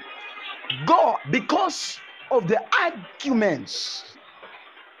 God, because of the arguments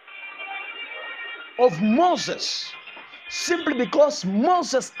of Moses, simply because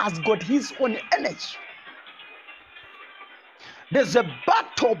Moses has got his own energy, there's a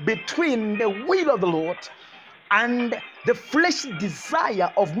battle between the will of the Lord and the fleshly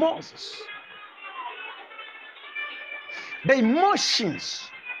desire of Moses. The emotions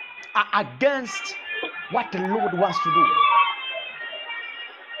are against what the Lord wants to do.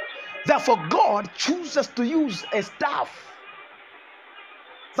 Therefore, God chooses to use a staff,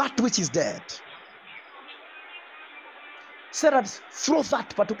 that which is dead. So that throw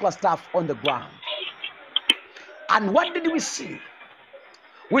that particular staff on the ground. And what did we see?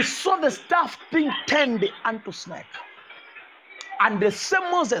 We saw the staff being turned unto snake. And the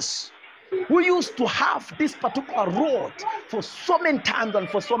same Moses who used to have this particular rod for so many times and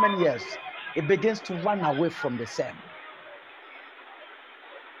for so many years, it begins to run away from the same.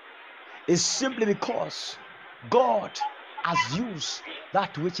 It's simply because God has used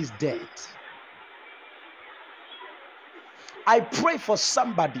that which is dead. I pray for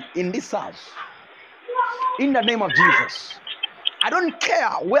somebody in this house, in the name of Jesus. I don't care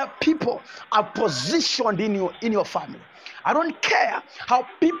where people are positioned in your family. I don't care how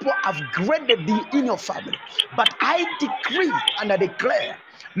people have graded you in your family. But I decree and I declare,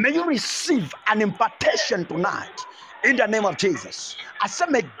 may you receive an impartation tonight in the name of Jesus. I say,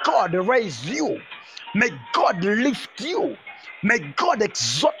 may God raise you. May God lift you. May God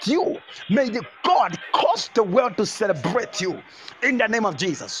exalt you. May God cause the world to celebrate you in the name of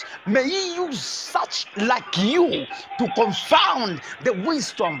Jesus. May He use such like you to confound the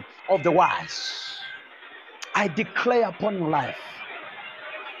wisdom of the wise. I declare upon your life,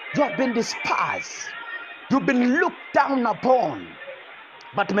 you have been despised. You've been looked down upon.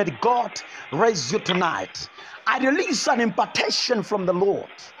 But may God raise you tonight. I release an impartation from the Lord.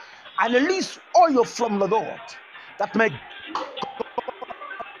 I release oil from the Lord that may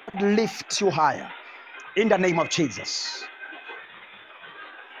God lift you higher in the name of Jesus.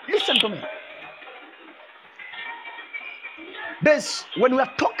 Listen to me. When we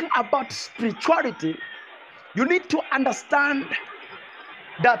are talking about spirituality, you need to understand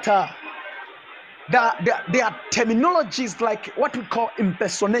that there are terminologies like what we call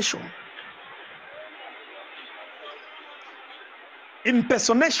impersonation.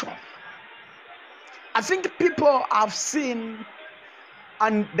 Impersonation. I think people have seen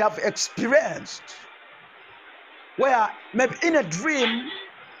and they have experienced where maybe in a dream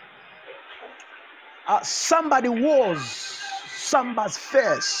somebody was somebody's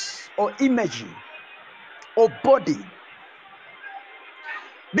face or image or body.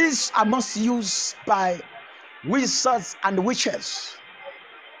 These are most used by wizards and witches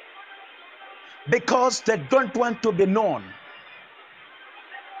because they don't want to be known.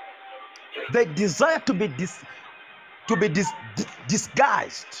 They desire to be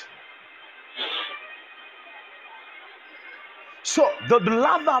disguised. So they'd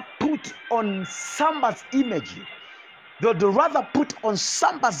rather put on somebody's image. They'd rather put on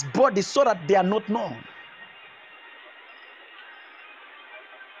somebody's body so that they are not known.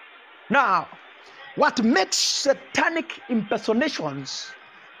 Now, what makes satanic impersonations,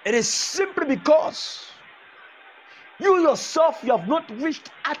 it is simply because you yourself, you have not reached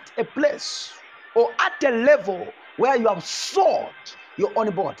at a place or at a level where you have sought your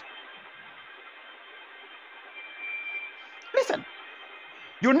own body. Listen,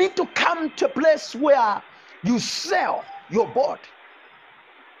 you need to come to a place where you sell your body.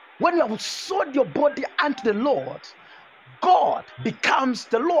 When you have sold your body unto the Lord, God becomes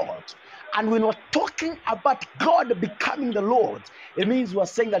the Lord. And we're not talking about God becoming the Lord. It means we're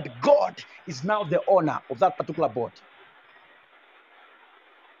saying that God is now the owner of that particular body.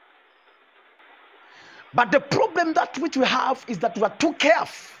 But the problem that which we have is that we are too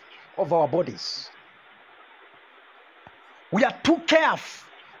careful of our bodies. We are too careful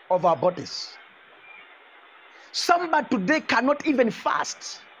of our bodies. Somebody today cannot even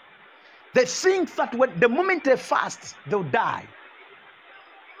fast. They think that when the moment they fast, they'll die.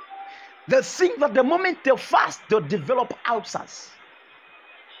 They think that the moment they fast, they'll develop ulcers.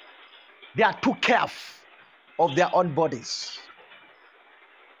 They are too careful of their own bodies.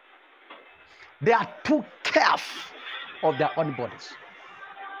 They are too careful of their own bodies.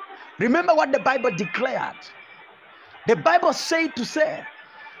 Remember what the Bible declared. The Bible said to say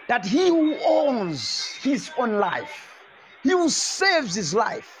that he who owns his own life, he who saves his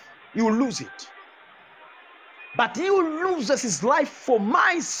life, he will lose it. But he who loses his life for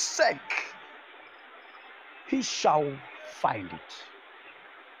my sake, he shall find it.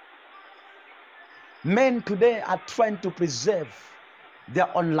 Men today are trying to preserve their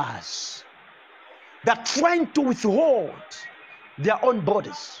own lives. They're trying to withhold their own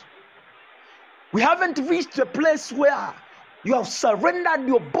bodies. We haven't reached a place where you have surrendered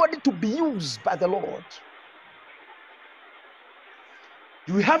your body to be used by the Lord.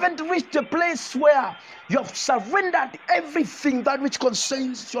 You haven't reached a place where you have surrendered everything that which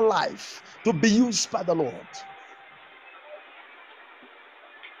concerns your life to be used by the Lord.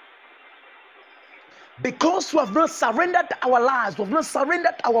 Because we have not surrendered our lives, we have not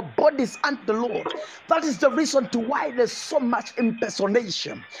surrendered our bodies unto the Lord. That is the reason to why there's so much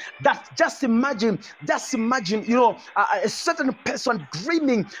impersonation. That just imagine, a certain person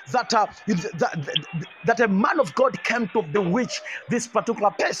dreaming that that a man of God came to bewitch this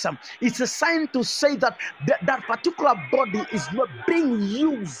particular person. It's a sign to say that that particular body is not being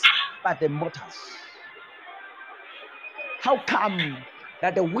used by the mortals. How come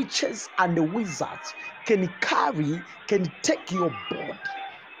that the witches and the wizards can take your body,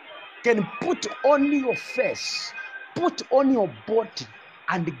 can put on your face, put on your body,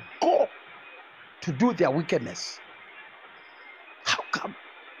 and go to do their wickedness? How come?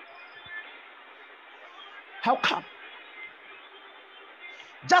 How come?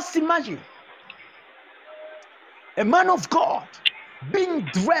 Just imagine a man of God being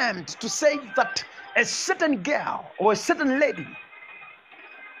dreamed to say that a certain girl or a certain lady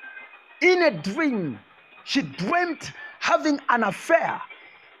in a dream, she dreamt having an affair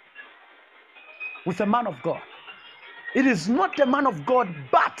with a man of God. It is not a man of God,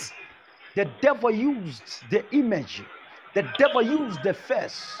 but the devil used the image. The devil used the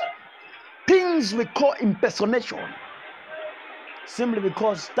face. Things we call impersonation. Simply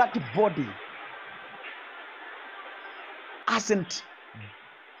because that body hasn't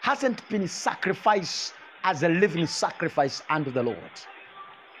been sacrificed as a living sacrifice unto the Lord.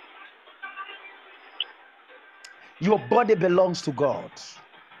 Your body belongs to God.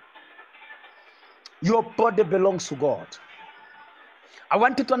 Your body belongs to God. I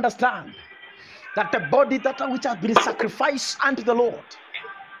want you to understand that the body which has been sacrificed unto the Lord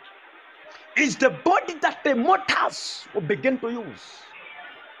is the body that the mortals will begin to use.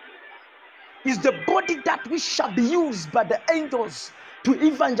 Is the body that which shall be used by the angels to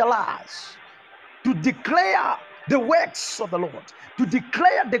evangelize, to declare the works of the Lord, to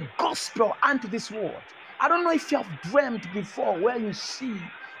declare the gospel unto this world. I don't know if you have dreamed before where you see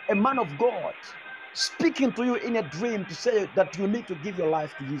a man of God speaking to you in a dream to say that you need to give your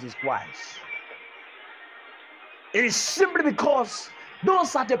life to Jesus Christ. It is simply because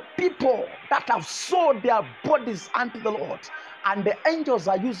those are the people that have sold their bodies unto the Lord, and the angels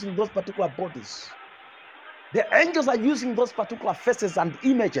are using those particular bodies. The angels are using those particular faces and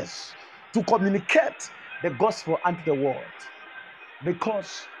images to communicate the gospel unto the world,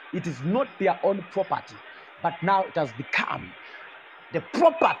 because it is not their own property, but now it has become the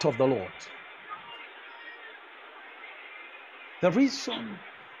property of the Lord. The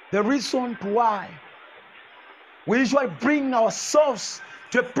reason why we usually bring ourselves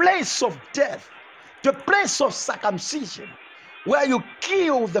to a place of death, to a place of circumcision, where you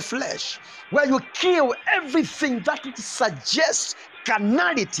kill the flesh, where you kill everything that suggests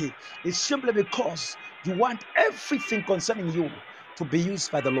carnality, is simply because you want everything concerning you to be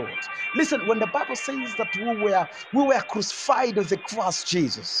used by the Lord. Listen, when the Bible says that we were crucified with the cross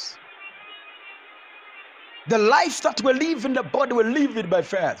Jesus, the life that we live in the body, we live it by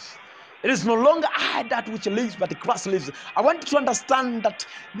faith. It is no longer I that which lives, but Christ lives. I want you to understand that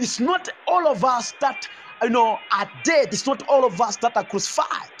it's not all of us that are dead. It's not all of us that are crucified.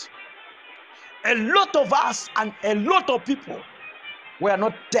 A lot of us and a lot of people were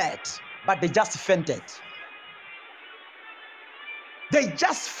not dead, but they just fainted. They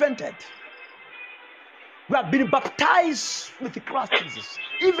just fainted. We have been baptized with Christ Jesus,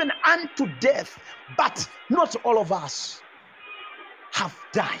 even unto death, but not all of us have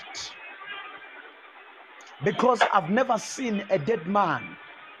died. Because I've never seen a dead man.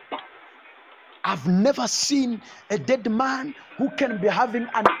 I've never seen a dead man who can be having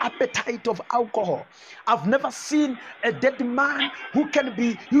an appetite of alcohol. I've never seen a dead man who can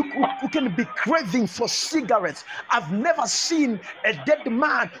be craving for cigarettes. I've never seen a dead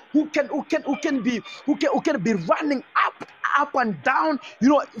man who can be running up and down,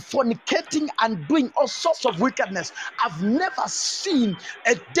 fornicating and doing all sorts of wickedness. I've never seen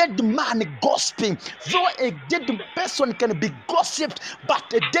a dead man gossiping. Though a dead person can be gossiped,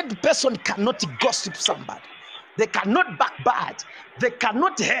 but a dead person cannot gossip somebody. They cannot backbite. They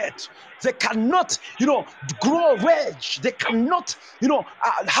cannot hate. They cannot, grow rage. They cannot,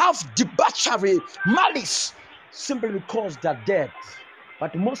 have debauchery, malice, simply because they're dead.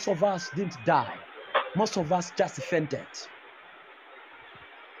 But most of us didn't die. Most of us just fainted.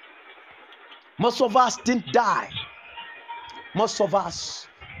 Most of us didn't die. Most of us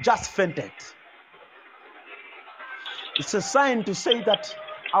just fainted. It's a sign to say that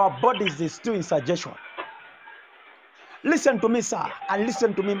our bodies is still in suggestion. Listen to me, sir, and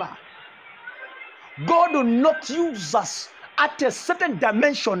listen to me, ma. God will not use us at a certain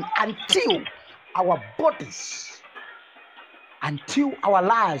dimension until our bodies, until our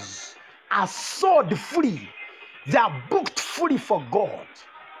lives are sold free. They are booked fully for God.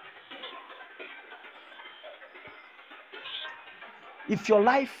 If your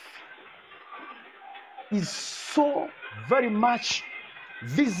life is so very much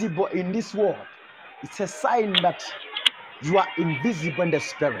visible in this world, it's a sign that you are invisible in the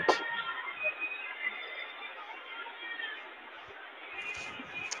spirit.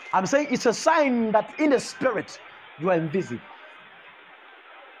 I'm saying it's a sign that in the spirit you are invisible.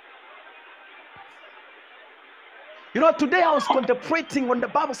 Today I was contemplating when the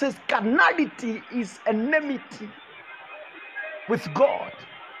Bible says carnality is enmity with God.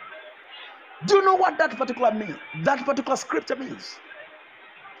 Do you know what that particular scripture means?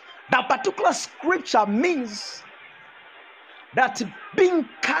 That particular scripture means that being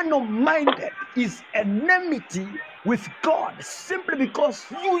carnal-minded is enmity with God, simply because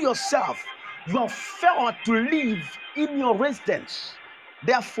you yourself, you have failed to live in your residence.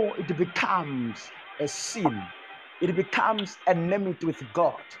 Therefore, it becomes a sin. It becomes enmity with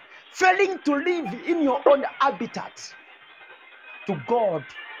God. Failing to live in your own habitat, to God,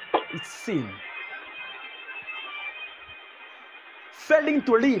 it's sin. Failing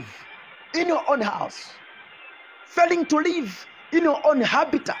to live in your own house, failing to live in your own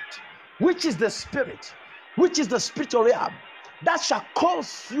habitat, which is the spirit, which is the spiritual realm, that shall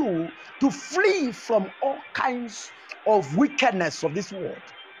cause you to flee from all kinds of wickedness of this world.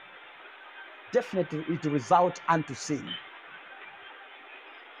 Definitely it will result unto sin.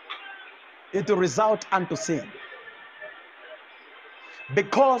 It will result unto sin.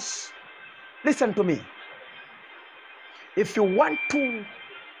 Because, listen to me, if you want to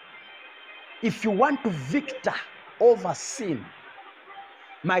victor over sin,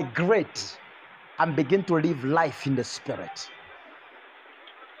 migrate and begin to live life in the spirit.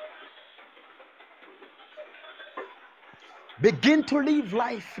 Begin to live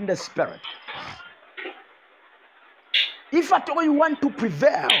life in the spirit. If at all you want to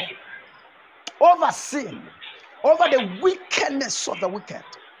prevail over sin, over the wickedness of the wicked,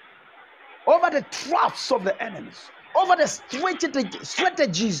 over the traps of the enemies, over the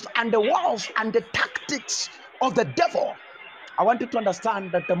strategies and the walls and the tactics of the devil, I want you to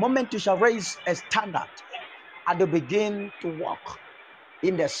understand that the moment you shall raise a standard and you begin to walk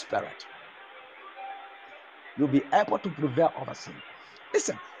in the spirit, you'll be able to prevail over sin.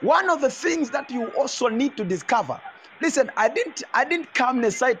 Listen, one of the things that you also need to discover, listen, I didn't come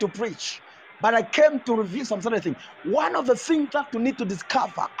necessarily to preach, but I came to reveal some certain thing. One of the things that you need to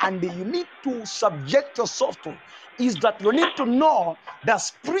discover and you need to subject yourself to is that you need to know the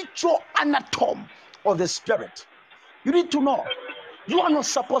spiritual anatomy of the spirit. You need to know. You are not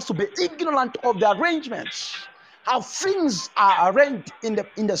supposed to be ignorant of the arrangements, how things are arranged in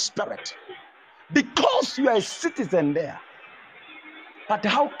the spirit, because you are a citizen there. But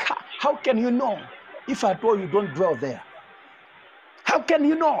how can you know if at all you don't dwell there? How can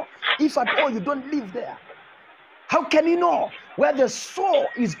you know if at all you don't live there? How can you know where the soul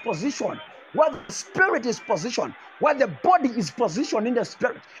is positioned, where the spirit is positioned, where the body is positioned in the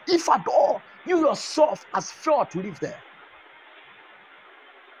spirit, if at all you yourself has failed to live there?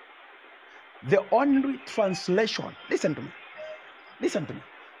 The only translation, listen to me,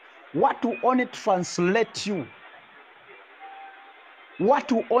 what will only translate you,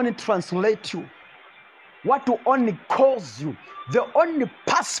 what will only cause you, the only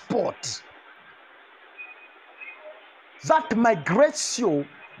passport that migrates you,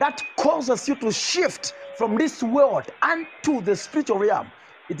 that causes you to shift from this world unto the spiritual realm,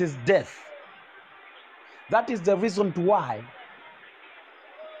 it is death. That is the reason why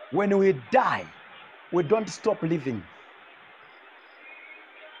when we die, we don't stop living.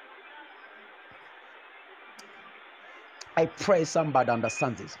 I pray somebody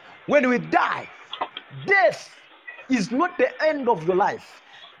understands this. When we die, death is not the end of your life.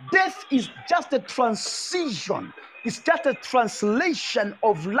 Death is just a transition. It's just a translation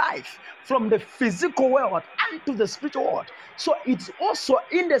of life from the physical world into the spiritual world. So it's also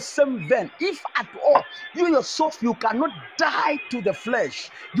in the same vein. If at all, you yourself, you cannot die to the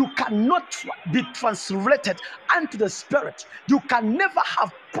flesh. You cannot be translated unto the spirit. You can never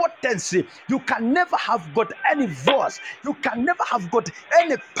have potency. You can never have got any voice. You can never have got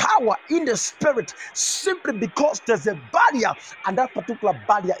any power in the spirit, simply because there's a barrier, and that particular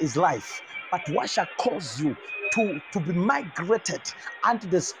barrier is life. But what shall cause you to be migrated unto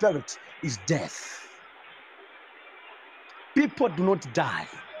the spirit is death. People do not die.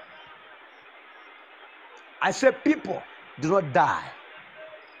 I said people do not die.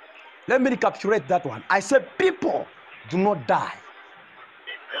 Let me recapitulate that one. I said people do not die.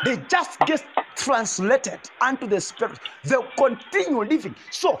 They just get translated unto the spirit. They'll continue living.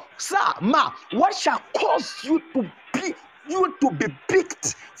 So, sir, ma, what shall cause you to be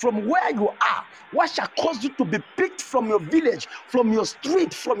picked from where you are? What shall cause you to be picked from your village, from your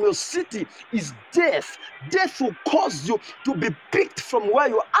street, from your city is death. Death will cause you to be picked from where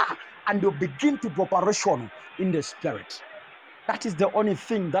you are, and you begin to do operation in the spirit. That is the only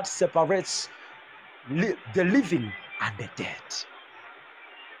thing that separates the living and the dead.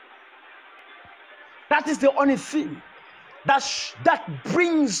 That is the only thing that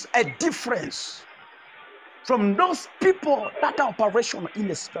brings a difference from those people that are operational in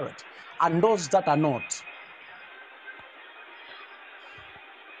the spirit and those that are not.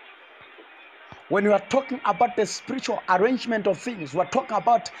 When we are talking about the spiritual arrangement of things, we are talking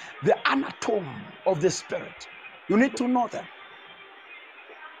about the anatomy of the spirit. You need to know them.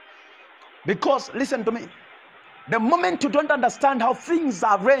 Because, listen to me, the moment you don't understand how things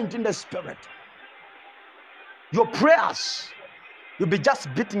are arranged in the spirit, your prayers, you'll be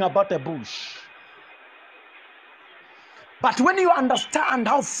just beating about a bush. But when you understand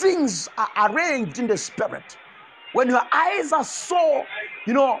how things are arranged in the spirit, when your eyes are so,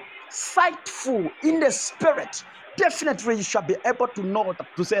 sightful in the spirit, definitely you shall be able to know,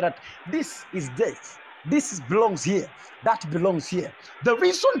 to say that this is this, this belongs here, that belongs here. The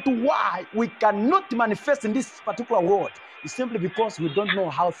reason to why we cannot manifest in this particular world is simply because we don't know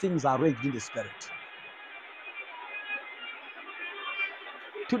how things are arranged in the spirit.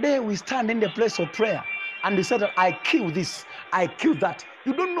 Today we stand in the place of prayer and we say that I kill this, I kill that.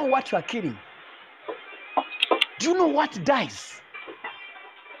 You don't know what you are killing. Do you know what dies?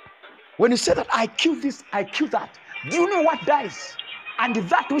 When you say that I kill this, I kill that, do you know what dies? And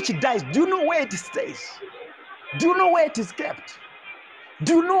that which dies, do you know where it stays? Do you know where it is kept?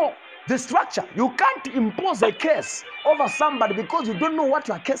 Do you know the structure? You can't impose a case over somebody because you don't know what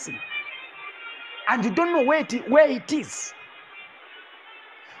you are casing. And you don't know where it is.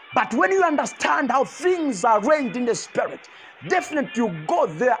 But when you understand how things are arranged in the spirit, definitely you go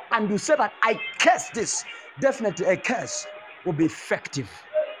there and you say that I curse this. Definitely a curse will be effective.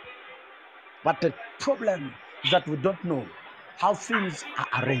 But the problem is that we don't know how things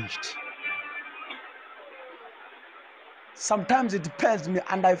are arranged. Sometimes it pains me,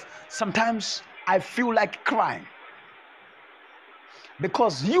 and sometimes I feel like crying.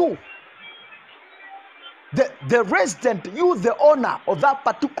 Because you, the resident, you, the owner of that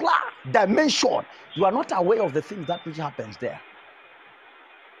particular dimension, you are not aware of the things that which happens there.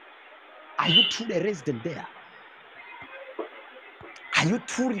 Are you truly a resident there? Are you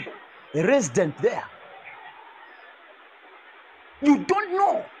truly a resident there? You don't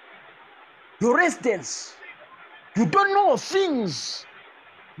know your residence. You don't know things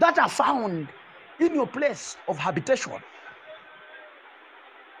that are found in your place of habitation.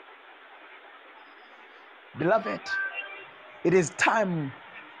 Beloved, it is time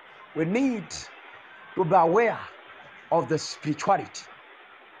we need to be aware of the spirituality.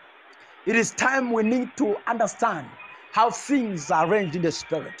 It is time we need to understand how things are arranged in the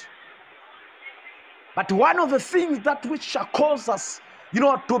spirit. But one of the things that which shall cause us,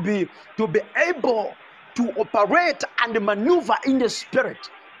 to be able to operate and maneuver in the spirit,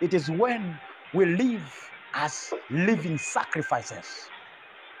 it is when we live as living sacrifices.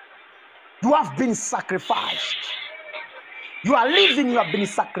 You have been sacrificed. You are living, you have been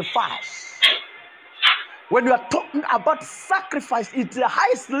sacrificed. When you are talking about sacrifice, it's the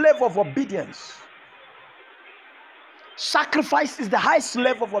highest level of obedience. Sacrifice is the highest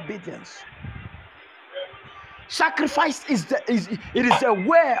level of obedience. Sacrifice is a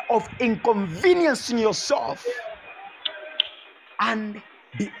way of inconveniencing yourself and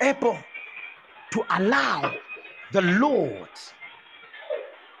be able to allow the Lord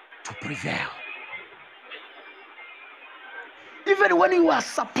to prevail. Even when you are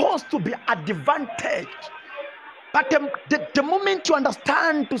supposed to be advantaged, but the moment you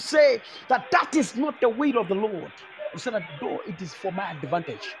understand to say that is not the will of the Lord, you say that, though it is for my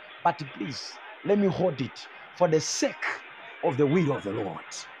advantage, but please, let me hold it for the sake of the will of the Lord.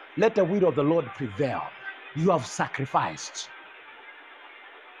 Let the will of the Lord prevail. You have sacrificed.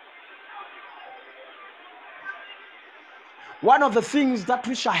 One of the things that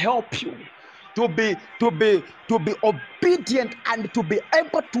we shall help you to be obedient and to be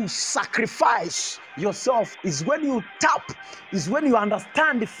able to sacrifice yourself is when you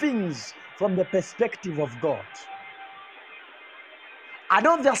understand the things from the perspective of God. I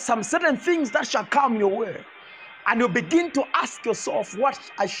know there are some certain things that shall come your way, and you begin to ask yourself,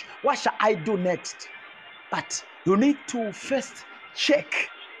 what shall I do next? But you need to first check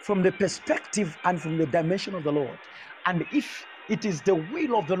from the perspective and from the dimension of the Lord. And if it is the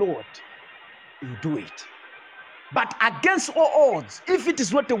will of the Lord, you do it. But against all odds, if it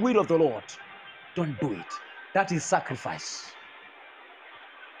is not the will of the Lord, don't do it. That is sacrifice.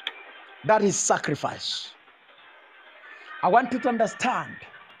 That is sacrifice. I want you to understand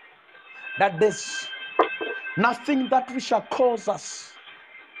that there's nothing that we shall cause us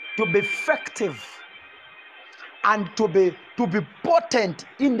to be effective and to be potent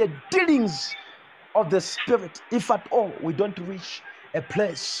in the dealings of the spirit, if at all we don't reach a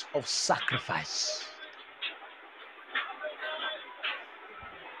place of sacrifice.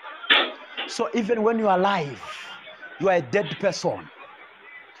 So even when you are alive, you are a dead person,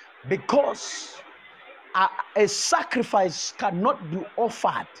 because a sacrifice cannot be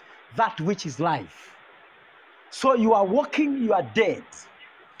offered that which is life. So you are walking, you are dead.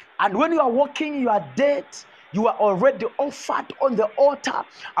 And when you are walking, you are dead. You are already offered on the altar.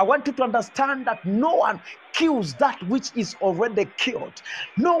 I want you to understand that no one kills that which is already killed.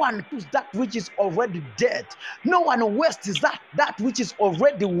 No one kills that which is already dead. No one wastes that which is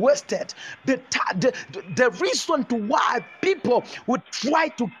already wasted. The reason to why people would try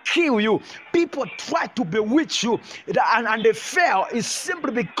to kill you, people try to bewitch you, and they fail, is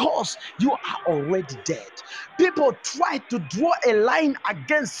simply because you are already dead. People try to draw a line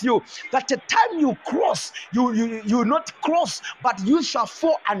against you, that the time you cross, you not cross, but you shall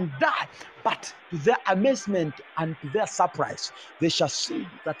fall and die. But to their amazement and to their surprise, they shall see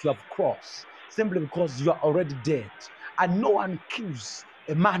that you have crossed, simply because you are already dead. And no one kills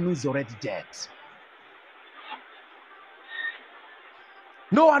a man who is already dead.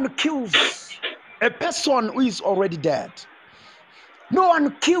 No one kills a person who is already dead. No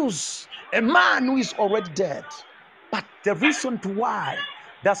one kills a man who is already dead. But the reason to why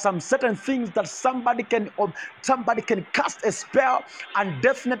there are some certain things that somebody can cast a spell, and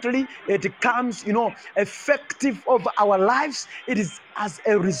definitely it becomes effective over our lives. It is as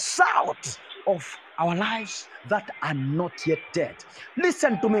a result of our lives that are not yet dead.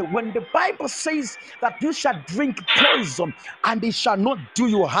 Listen to me. When the Bible says that you shall drink poison and it shall not do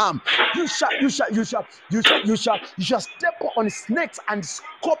you harm, you shall step on snakes and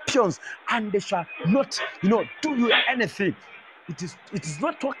scorpions and they shall not do you anything. It is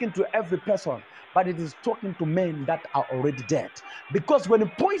not talking to every person, but it is talking to men that are already dead. Because when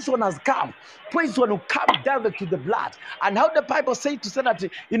poison has come, poison will come direct to the blood. And how the Bible says to say that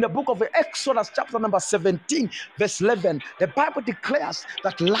in the book of Exodus chapter number 17 verse 11, the Bible declares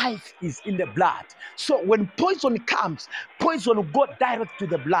that life is in the blood. So when poison comes, poison will go direct to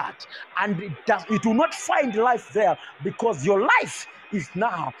the blood, and it will not find life there, because your life is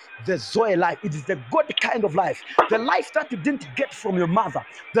now the Zoe life. It is the God kind of life. The life that you didn't get from your mother,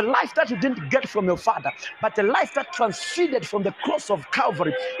 the life that you didn't get from your father, but the life that transcended from the cross of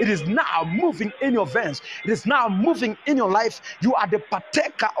Calvary. It is now moving in your veins. It is now moving in your life. You are the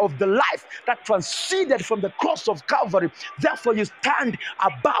partaker of the life that transcended from the cross of Calvary. Therefore, you stand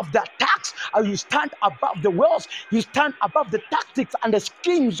above the attacks, and you stand above the wells, you stand above the tactics and the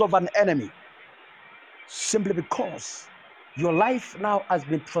schemes of an enemy. Simply because your life now has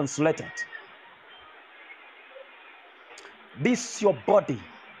been translated. This your body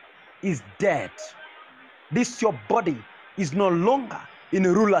is dead. This your body is no longer in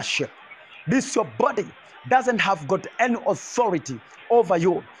rulership. This your body doesn't have got any authority over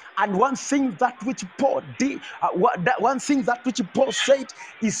you. And one thing that which Paul did, one thing that which Paul said,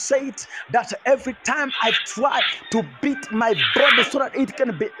 he said that every time I try to beat my body so that it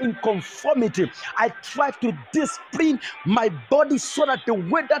can be in conformity, I try to discipline my body so that the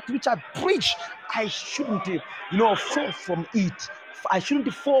way that which I preach, I shouldn't, fall from it. I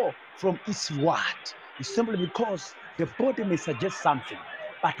shouldn't fall from its word. It's simply because the body may suggest something.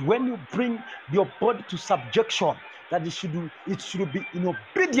 But when you bring your body to subjection, that it should be in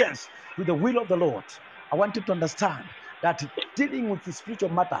obedience to the will of the Lord. I want you to understand that dealing with the spiritual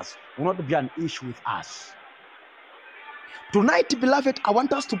matters will not be an issue with us. Tonight, beloved, I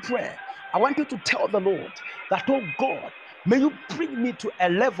want us to pray. I want you to tell the Lord that, oh God, may you bring me to a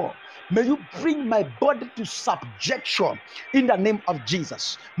level. May you bring my body to subjection in the name of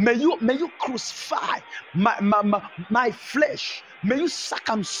Jesus. May you crucify my flesh. May you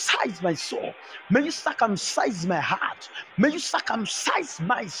circumcise my soul. May you circumcise my heart. May you circumcise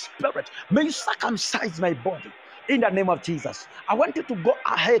my spirit. May you circumcise my body. In the name of Jesus, I want you to go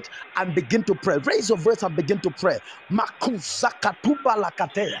ahead and begin to pray. Raise your voice and begin to pray. Makuzakatuba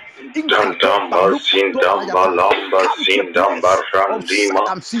lakatea. Dantamba sindamba lamba Come to a place sindamba of randima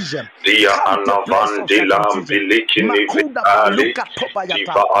circumcision. dia Come to a place of anavandilam circumcision. bilikini Makuda ali baluka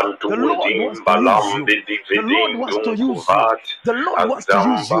diva tobayata. The Lord wants to antuundim use balam you. The Lord bidividin wants to use you. dunkuvat The Lord wants to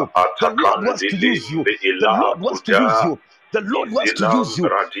use azamba you. The Lord wants to use atakandilim you. bi The ila Lord wants to use kuta you. The Lord wants to use izilam you. Go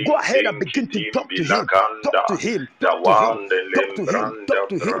bradim ahead and begin to dinkidim talk to Him. Talk bilakanda to Him. Talk to Him. dawande Talk to Him. lembranda Talk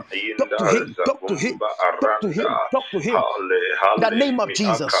to Him. Talk brainda to Him. Talk to Him. zavumba Talk to aranda Him. Talk to Him. hale In the hale name of mi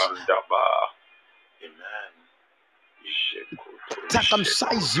Jesus. akandaba. Amen.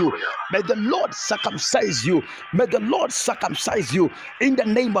 Circumcise you. May the Lord circumcise you. May the Lord circumcise you in the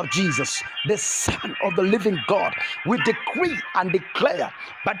name of Jesus, the Son of the living God. We decree and declare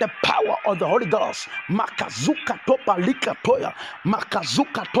by the power of the Holy Ghost. Makazuka topa lika toya.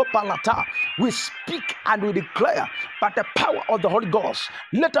 Makazuka topa lata. We speak and we declare by the power of the Holy Ghost.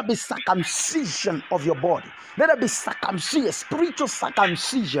 Let there be circumcision of your body. Let there be circumcision, spiritual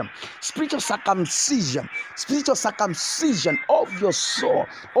circumcision, spiritual circumcision, spiritual circumcision of your soul,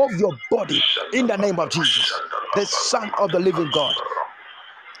 of your body, in the name of Jesus, the Son of the living God.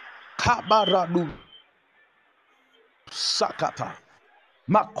 Kabaradu sakata,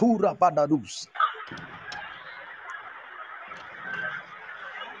 makura badadus.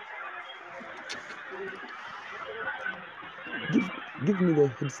 Give me the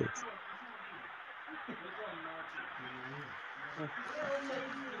headset.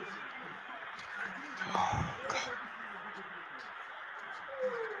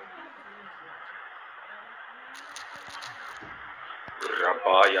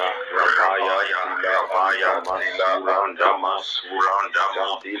 Rabaya,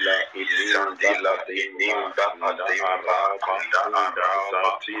 Surandama, Zandila, Inimba, Anda Araba,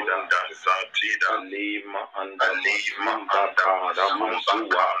 Zatida, Alima, Anda Mazumba,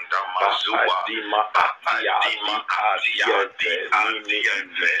 Kandamazua, Adima, Atia,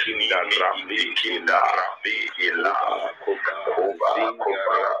 Kinda Rabi, Ila, Koba,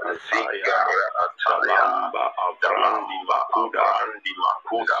 Zingara, Ataya, Avrandi Makuda,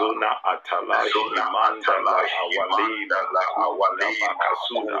 Zona Atalai, Mandala, Awali,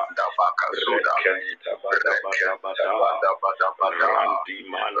 Makasuda, Rekenta Bada, Randi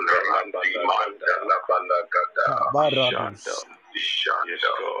Mandala, Shandam. Yes,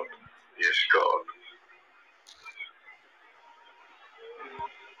 God. Yes, God.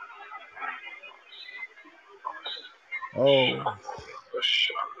 Oh.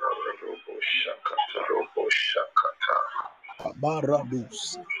 Baradus.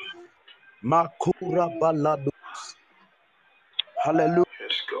 Makura baladus. Hallelujah.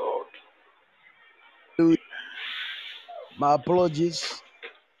 Yes, God. My apologies.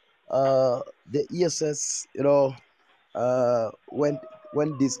 The ESS,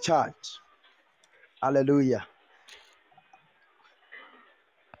 went discharged. Hallelujah.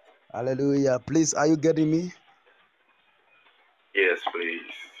 Hallelujah. Please, are you getting me? Yes,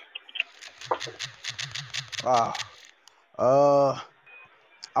 Ah, uh,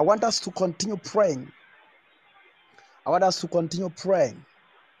 I want us to continue praying.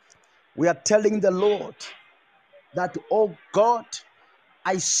 We are telling the Lord that, oh God,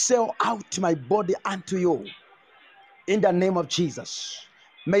 I sell out my body unto you in the name of Jesus.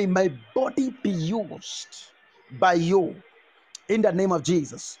 May my body be used by you in the name of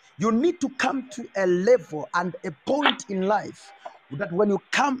Jesus. You need to come to a level and a point in life that when you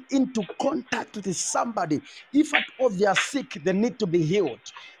come into contact with somebody, if at all they are sick, they need to be healed.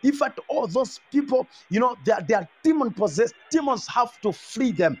 If at all those people, they are demon possessed, demons have to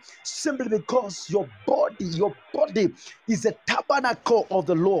flee them simply because your body is a tabernacle of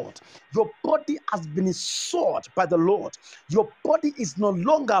the Lord. Your body has been sought by the Lord. Your body is no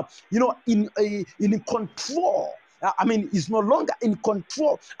longer, in control. Is no longer in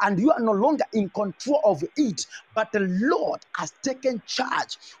control, and you are no longer in control of it, but the Lord has taken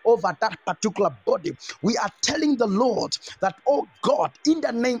charge over that particular body. We are telling the Lord that, oh God, in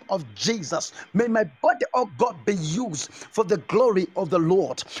the name of Jesus, may my body, oh God, be used for the glory of the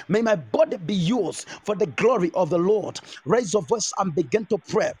Lord. May my body be used for the glory of the Lord. Raise your voice and begin to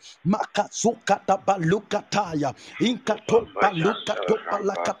pray. Makazukata balukataya, inkato balukato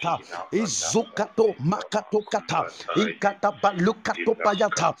balakata, izukato makatokata, inkata balukato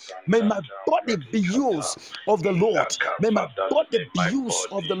bayata. May my body be used of the Lord. May my body be used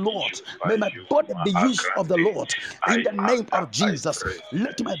of the Lord. May my body be used of the Lord. In the name of Jesus,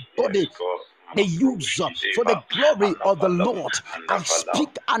 let my body be used for the glory of the Lord. I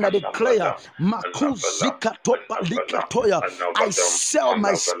speak and I declare, Makuzika topa likatoya. I sell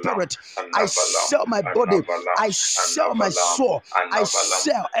my spirit, I sell my body, I sell my soul, I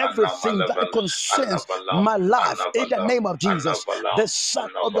sell everything that concerns my life in the name of Jesus, the Son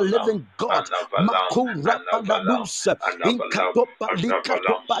of the living God. Makurapadadusa, inkatopa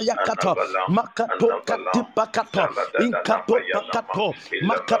likatopa yakata, makatoka tipakato, inkatopakato,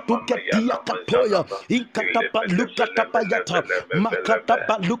 makatuketia katoya, inkatapalukatapayata,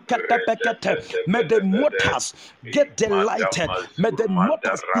 makatapalukatapakata. May the mortars get delighted. May the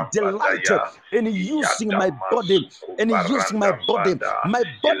mortars be delighted in using my body, in using my body. My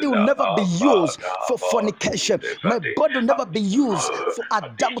body will never be used for fornication. My body will never be used for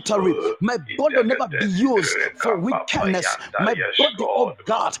adultery. My body will never be used for wickedness. My body, oh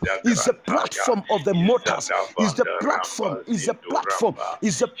God, is a platform of the mortars. Is the platform, is a platform,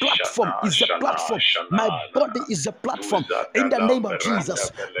 is a platform, is a platform. My body is a platform. In the name of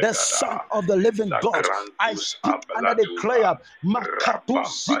Jesus, the Son of the living God, I speak and I declare, Makatu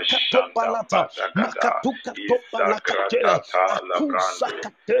zikato palata, Makatuka topalakatea,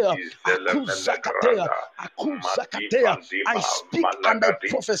 Akuzakatea, Akuzakatea, Akuzakatea. I speak and I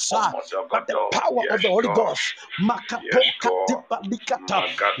prophesy by the power of the Holy Ghost. Makatoka tipalikata.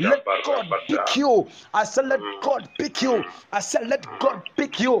 Let God pick you. I said, let God pick you. I said, let God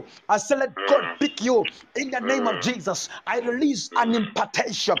pick you. I said, let God pick you. In the name of Jesus, I release an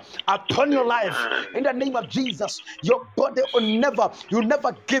impartation upon your life. In the name of Jesus, your body will never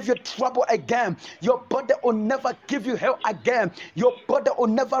give you trouble again. Your body will never give you hell again. Your body will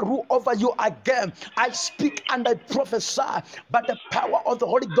never rule over you again. I speak and I prophesy by the power of the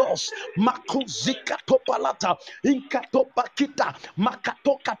Holy Ghost. Makuzika topalata, inkatopakita,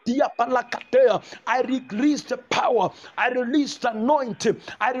 makatokatia palakatea. I release the power. I release the anointing.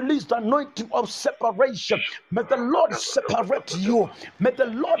 I release the anointing of separation. May the Lord separate you. May the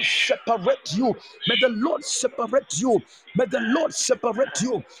Lord separate you. May the Lord separate you. May the Lord separate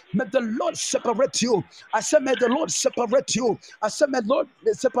you. May the Lord separate you. I said, may the Lord separate you. I said, may the Lord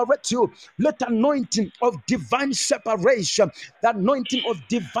separate you. Let the anointing of divine separation, the anointing of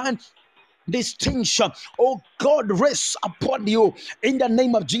divine distinction, oh God, rests upon you in the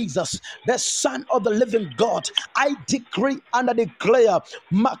name of Jesus, the Son of the living God. I decree and I declare,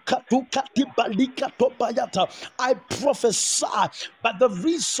 I prophesy by the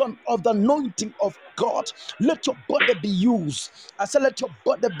reason of the anointing of God, let your body be used. I said, let your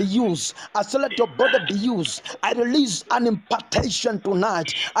body be used. I said, let your body be used. I release an impartation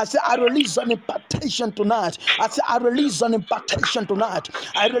tonight. I said, I release an impartation tonight. I said, I release an impartation tonight.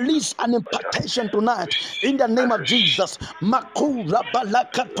 I release an impartation tonight in the name of Jesus. Makura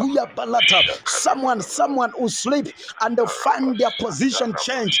balakatuya balata. Someone who sleep and they'll find their position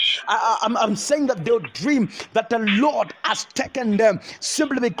change. I'm saying that they'll dream that the Lord has taken them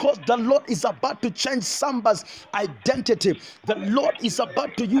simply because the Lord is about to change somebody's identity. The Lord is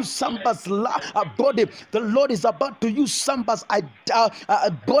about to use somebody's body. The Lord is about to use somebody's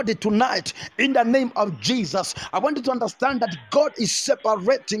body tonight in the name of Jesus. I want you to understand that God is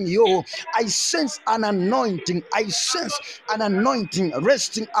separating you. I sense an anointing. I sense an anointing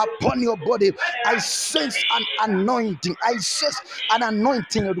resting upon your body. I sense an anointing. I sense an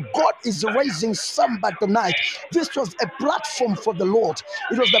anointing. God is raising somebody tonight. This was a platform for the Lord.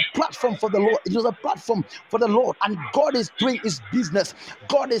 It was the platform for the Lord. It was a platform for the Lord. And God is doing his business.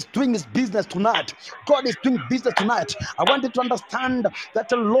 God is doing his business tonight. God is doing business tonight. I want you to understand that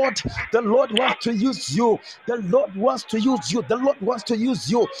the Lord wants to use you. The Lord wants to use you. The Lord wants to use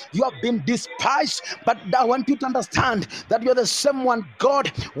you. You have been despised, but I want you to understand that you're the same one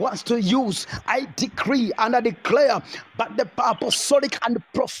God wants to use. I decree and I declare, but the apostolic and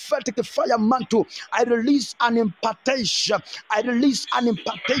prophetic fire mantle, I release an impartation. I release an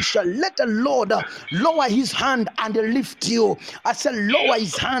impartation. Let the Lord lower his hand and lift you. I said, lower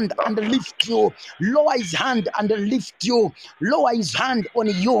his hand and lift you. Lower his hand and lift you. Lower his hand on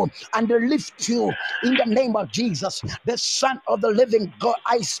you and lift you in the name of Jesus, the Son of the living God.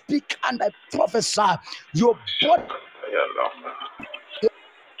 I speak and I prophesy your body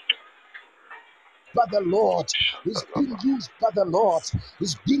by the Lord is being used by the Lord,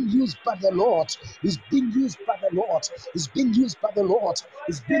 is being used by the Lord, is being used by the Lord, is being used by the Lord,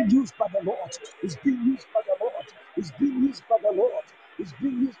 is being used by the Lord, is being used by the Lord, is being used by the Lord, is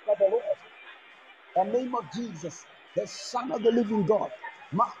being used by the Lord. The name of Jesus, the Son of the living God.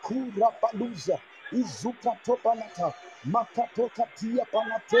 Makura Paluza, Izuka Topalata, Makatoka Tia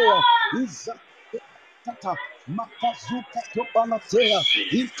Palatea, Izakata, Makazuka Topalatea,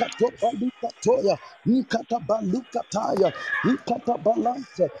 Ikatopalikatoya, Ikatabalukataya,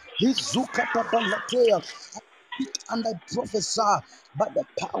 Ikatabalante, Izukata and I prophesy by the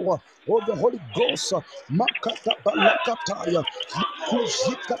power of the Holy Ghost. Makata balakataya,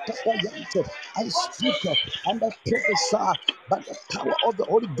 makuzikata bayante. I speak and I prophesy by the power of the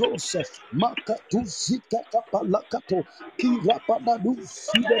Holy Ghost. Makatuzikata balakato, kirapadadu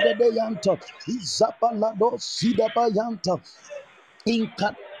sidedeyanta, izapalado sidabayanta,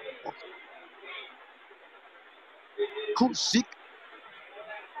 inkat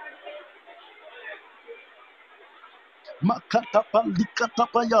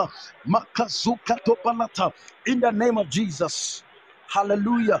Makatapalikatapaya, Makazukatopalata. In the name of Jesus.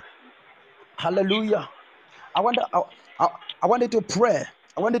 Hallelujah. Hallelujah. I want, I, I wanted to pray.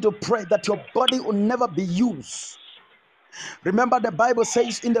 I wanted to pray that your body will never be used. Remember, the Bible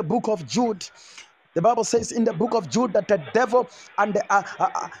says in the book of Jude, the Bible says in the book of Jude that the devil and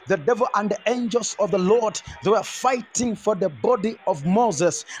the angels of the Lord, they were fighting for the body of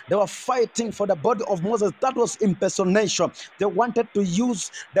Moses. They were fighting for the body of Moses. That was impersonation. They wanted to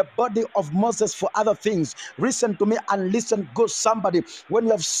use the body of Moses for other things. Listen to me and listen good, somebody. When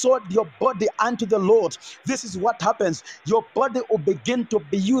you have sold your body unto the Lord, this is what happens. Your body will begin to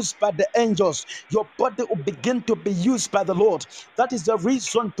be used by the angels. Your body will begin to be used by the Lord. That is the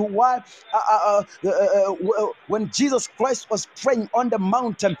reason to why when Jesus Christ was praying on the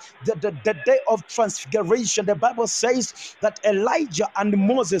mountain, the day of transfiguration, the Bible says that Elijah and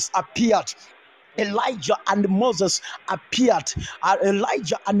Moses appeared. Elijah and Moses appeared.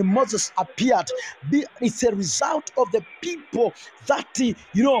 Elijah and Moses appeared. It's a result of the people that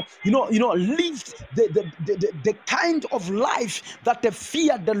lived the kind of life that they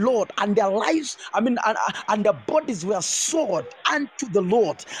feared the Lord, and their lives, and their bodies were sold unto the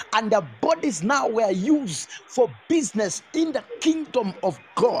Lord, and their bodies now were used for business in the kingdom of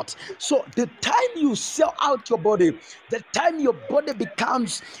God. So the time you sell out your body, the time your body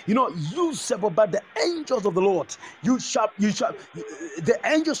becomes, usable by the angels of the Lord, the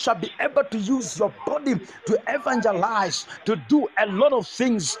angels shall be able to use your body to evangelize, to do a lot of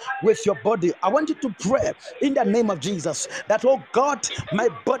things with your body. I want you to pray in the name of Jesus that, oh God, my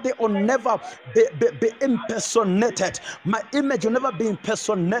body will never be impersonated. My image will never be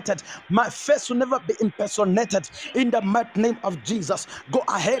impersonated. My face will never be impersonated. In the mighty name of Jesus, go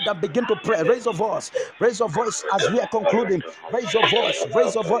ahead and begin to pray. Raise your voice. Raise your voice as we are concluding. Raise your voice.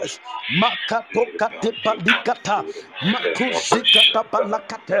 Raise your voice. Makato katipalikata. Makuzikata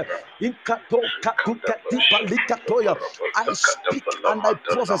palakate. Inkato katukatipalikatoya. I speak and I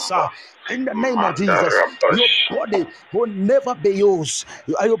prophesy in the name of Jesus. Your body will never be used.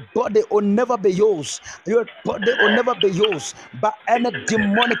 Your body will never be used. Your body will never be used by any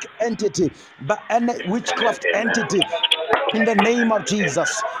demonic entity, by any witchcraft entity. In the name of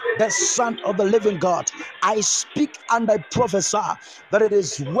Jesus, the Son of the living God, I speak and I prophesy that it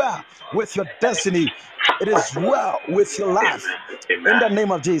is well with your destiny. It is well with your life. In the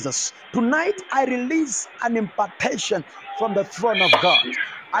name of Jesus. Tonight, I release an impartation from the throne of God.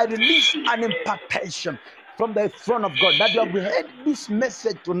 I release an impartation from the throne of God, that you have heard this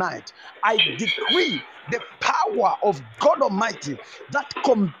message tonight. I decree the power of God Almighty that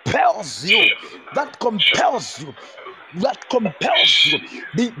compels you, that compels you, that compels you,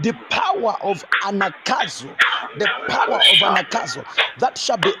 the power of anakazo, the power of anakazo that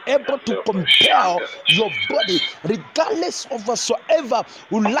shall be able to compel your body, regardless of whatsoever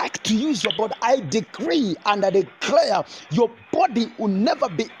would like to use your body. I decree and I declare your body will never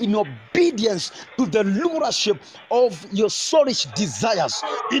be in obedience to the lordship of your soulish desires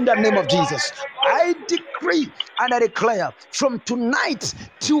in the name of Jesus. I decree and I declare from tonight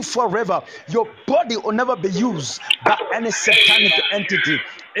till forever, your body will never be used by any satanic entity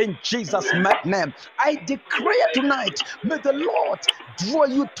in Jesus' mighty name. I declare tonight, may the Lord draw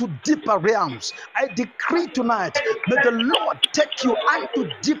you to deeper realms. I decree tonight, may the Lord take you unto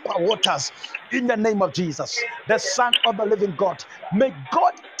deeper waters in the name of Jesus, the Son of the living God. May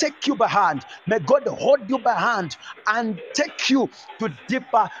God take you by hand. May God hold you by hand and take you to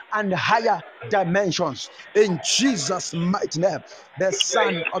deeper and higher dimensions in Jesus' mighty name, the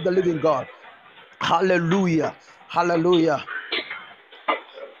Son of the living God. Hallelujah. Hallelujah.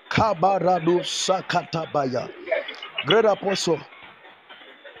 Kabaradu Sakatabaya. Great Apostle.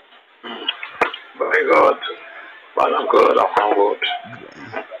 My God. Man of God,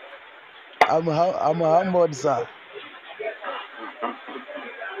 I'm humbled. I'm humbled, sir.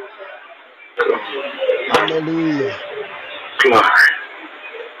 Hallelujah. Glory.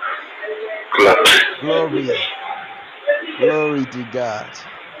 Glory. Glory to God.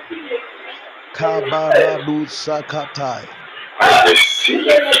 Kabaradu Sakatai. I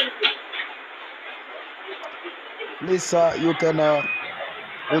receive. Please, sir, you can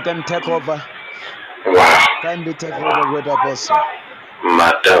take over. Wow. Kindly take over, great Apostle.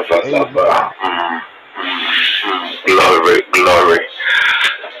 Madavababa. Amen. Glory, glory.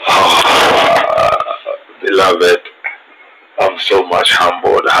 Beloved, I'm so much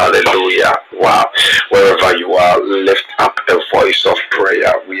humbled. Hallelujah. Wow. Wherever you are, lift up a voice of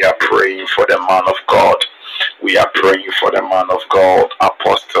prayer. We are praying for the man of God. We are praying for the man of God,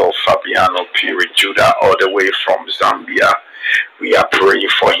 Apostle Fabiano Phiri Judah, all the way from Zambia. We are praying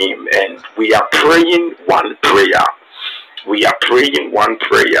for him, and we are praying one prayer. We are praying one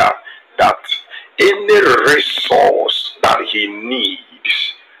prayer that any resource that he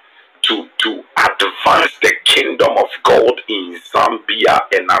needs to advance the kingdom of God in Zambia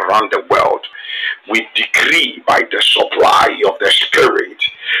and around the world, we decree by the supply of the Spirit,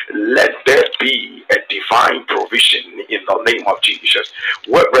 let there be a divine provision in the name of Jesus.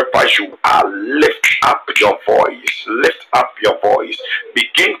 Wherever you are, lift up your voice. Lift up your voice.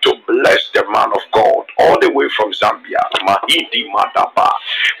 Begin to bless the man of God all the way from Zambia. Mahidi Madaba.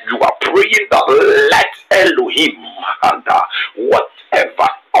 You are praying that let Elohim and whatever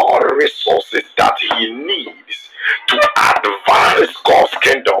all resources that he needs to advance God's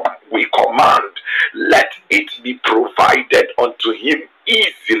kingdom, we command, let it be provided unto him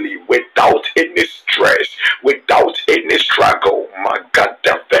easily, without any stress, without any struggle.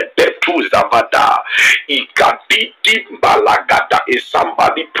 Is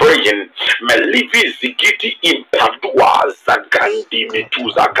somebody praying? Melivi zigidi impadua zagandi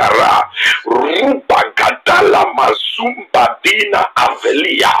mituzagara ruba gadala mazumba dina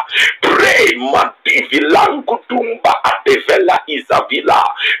avelia pray madivilangu dumba adevela izavila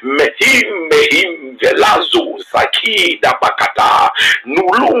mehim velazo zakida bakata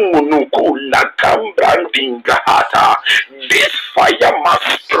nulungu nukula gambrandinga hata. This fire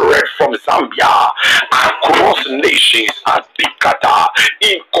must spread from Zambia across nations at Dikata,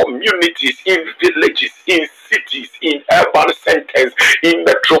 in communities, in villages, in cities, in urban centers, in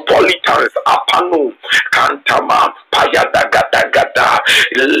metropolitans, Apanu, Kantama, Payadagadagada,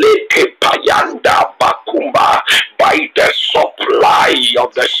 Leke Payanda, Bakumba, by the supply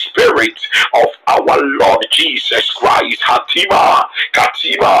of the Spirit of our Lord Jesus Christ. Hatima,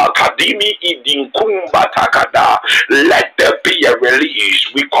 Katima, Kadimi, Idinkumba, Takada. Let there be a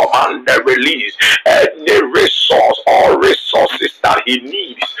release. We command a release. Any resource, all resources that he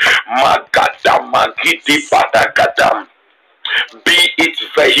needs. Magada, Magidi, Badagada. Be it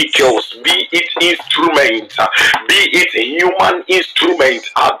vehicles, be it instruments, be it human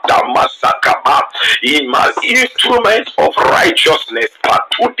instruments, Adamasakaba, instrument of righteousness,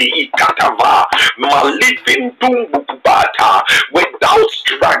 Patudi Ikatava, Malivin Dumbukubata, without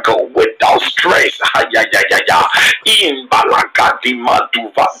struggle, without stress, in Balagadima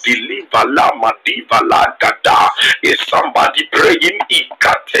duva deliva lama diva lagada. Is somebody praying?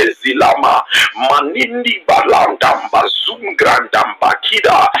 Ikatezilama manindi balandamba zungrandamba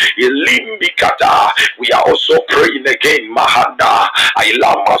kida ilimbikata. We are also praying again. Mahanda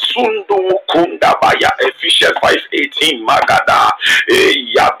ailama sundu mukunda baya Ephesians 5:18 magada.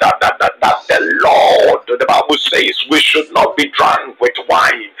 Yada da the Lord. The Bible says we should not be drunk with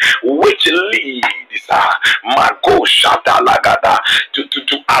wine, which leads Mago Shadalagada to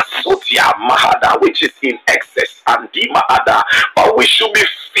Asotia Mahada, which is in excess, and Dimahada, but we should be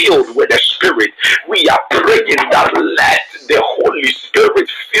filled with the Spirit. We are praying that let the Holy Spirit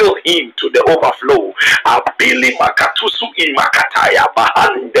fill him to the overflow. Abili Makatusu in Makataya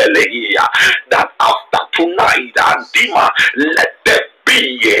Bahandelehia, that after tonight, Adima, let the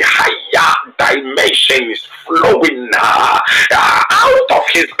be a higher dimensions flowing out of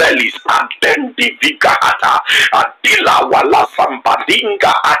his bellies. Adendi vigahata adila wala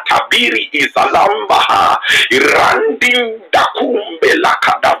sambadinga atabiri izalambaha iranding dakumbe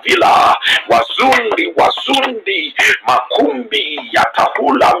lakadavila wazundi makumbi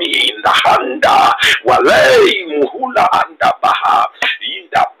yatahulami indahanda walei muhula andabaha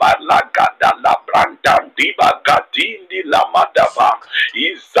inda balagada la branda diba gadindi la madaba.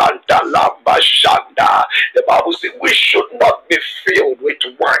 Shanda. The Bible says we should not be filled with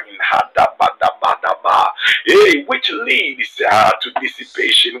wine, which leads to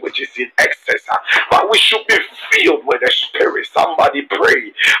dissipation, which is in excess. But we should be filled with the Spirit. Somebody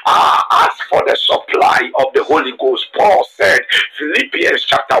pray. Ask for the supply of the Holy Ghost. Paul said, Philippians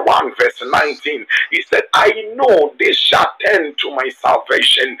chapter 1 verse 19. He said, I know they shall tend to my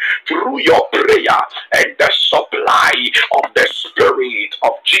salvation through your prayer and the supply of the Spirit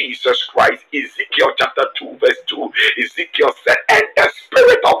of Jesus Christ. Ezekiel chapter 2 verse 2. Ezekiel said, and the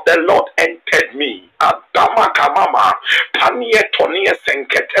Spirit of the Lord entered me. Adama kamama panie tonie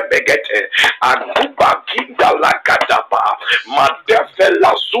senkete begete aduba ginda lagadaba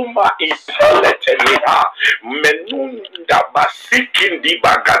madevela zuma impelete liha menunda basikindi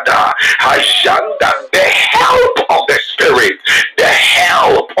bagada hajanda. The help of the Spirit, the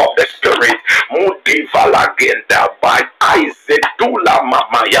help of the Spirit mudivala genda by Aizedula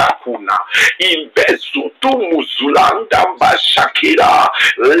mamaya kuna imbezutu muzulanda bashakira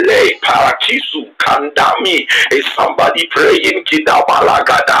le parakisu kandami. Is somebody praying?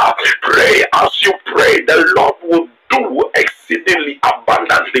 Kidabalagada. Pray. As you pray, the Lord will do exceedingly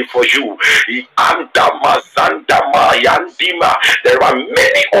abundantly for you. There are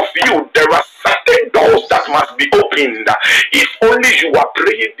many of you. There are certain doors that must be opened. If only you are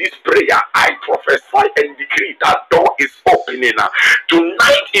praying this prayer, I prophesy and decree that door is opening.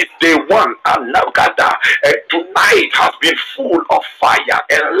 Tonight is day one, and tonight has been full of fire,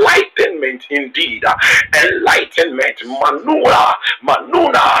 enlightenment indeed. Enlightenment, manuna,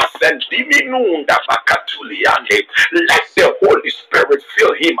 sendiminunda bakatuliande. Let the Holy Spirit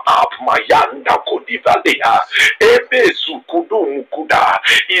fill him up. Mayanda kodivalea, ebezu kudumukuda,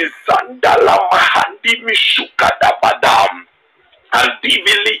 izandala mahandi mishukada badam. And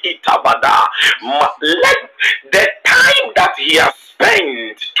divili itabada. Let the time that he has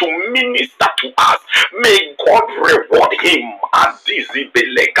spent to minister to us, may God reward him. And dizi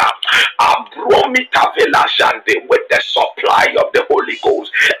belega abromita velashande, with the supply of the Holy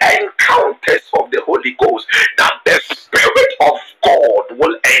Ghost, encounters of the Holy Ghost, that the Spirit of God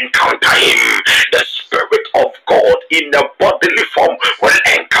will encounter him. The Spirit of God in a bodily form will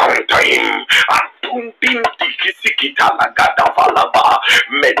encounter him.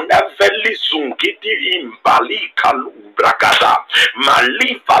 Meneveli zungidi imbali kalu bragada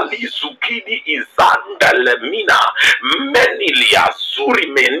malivali zukidi izanda lemina menilia suri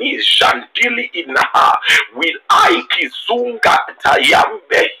meni shantili inaha will I kizunga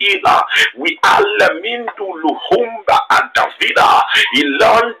tayambe hila we alamindu luhumba adavida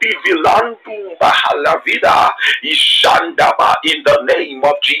ilandi vilandu bahalavida ishandaba. In the name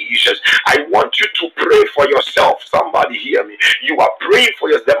of Jesus, I want you to pray for yourself. Somebody hear me. You are praying for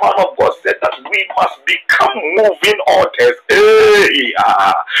yourself. The man of God said that we must become moving altars.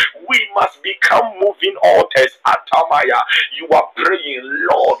 We must become moving altars. Atamaya, you are praying,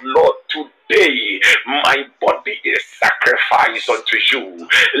 Lord, today my body is sacrificed unto you.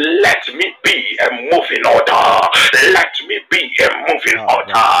 Let me be a moving altar. Let me be a moving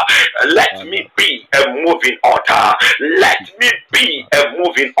altar. Let me be a moving altar. Let me be a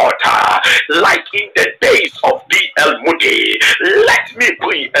moving altar. Like in the days of D.L. Moody. Let me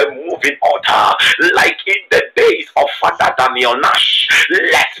be a moving altar. Like in the days of Father Daniel Nash.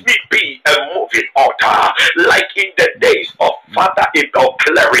 Let me be a moving altar. Like in the days of Father Abel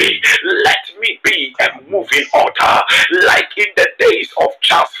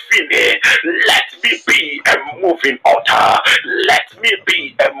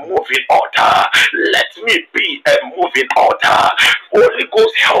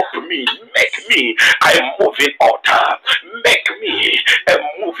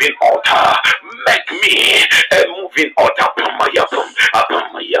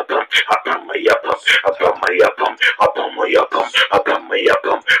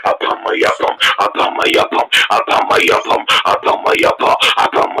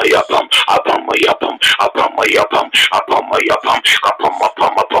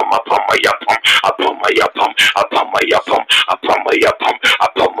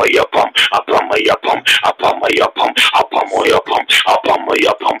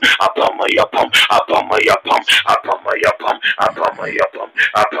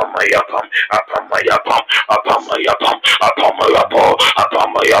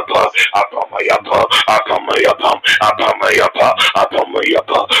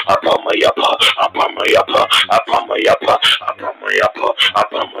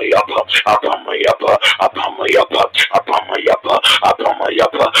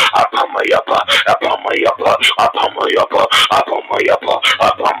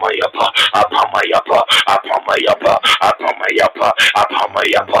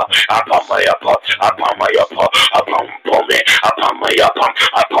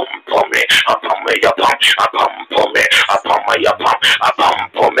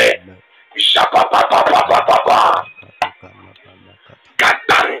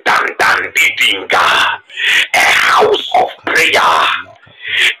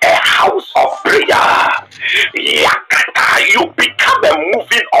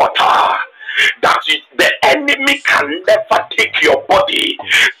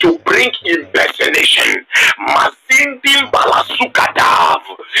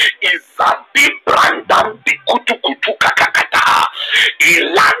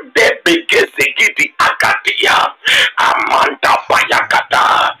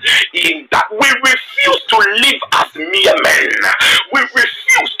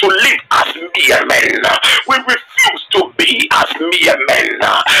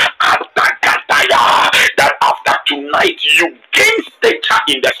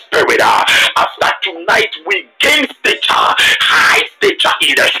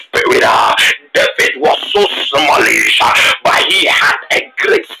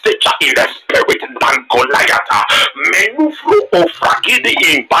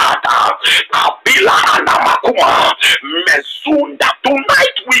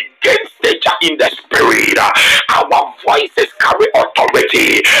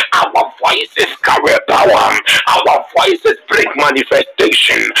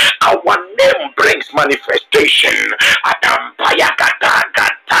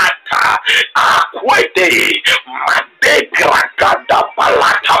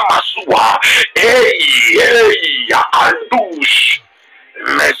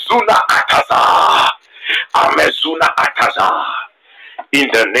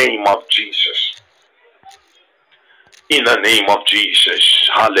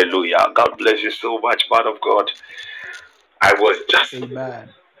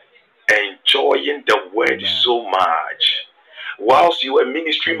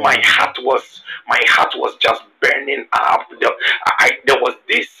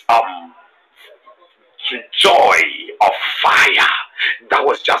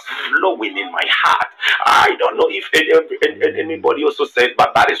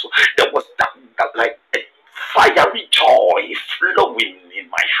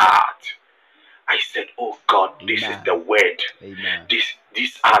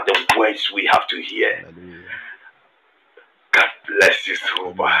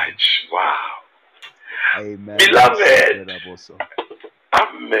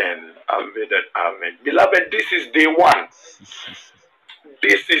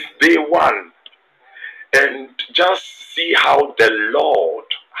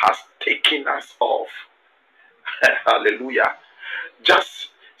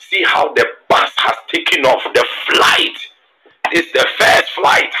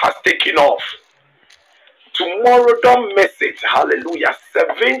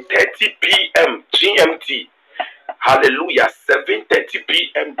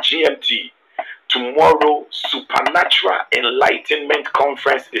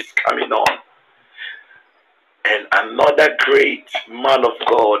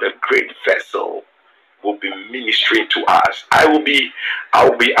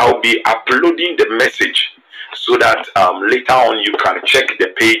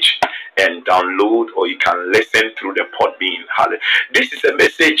and download, or you can listen through the Podbean. This is a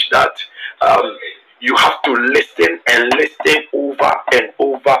message that you have to listen and listen over and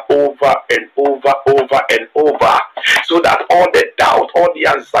over, so that all the doubt, all the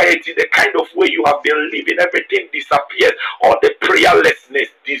anxiety, the kind of way you have been living, everything disappears. All the prayerlessness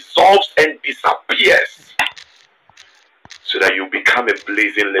dissolves and disappears, so that you become a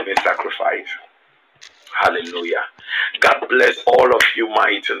blazing living sacrifice. Hallelujah. God bless all of you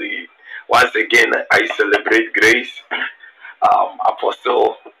mightily. Once again, I celebrate grace.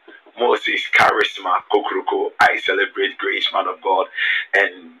 Apostle Moses Charisma Kokruko, I celebrate grace, man of God.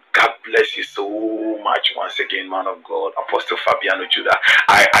 And God bless you so much once again, man of God. Apostle Fabiano Judah.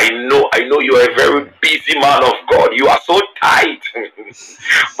 I know you are a very busy man of God. You are so tight.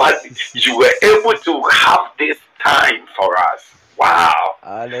 But you were able to have this time for us. Wow.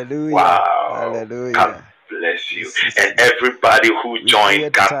 Hallelujah. Wow. Hallelujah. God bless you. And everybody who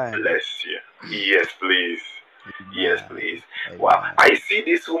joined, God bless you. Yes, please. Yes, please. Wow. I see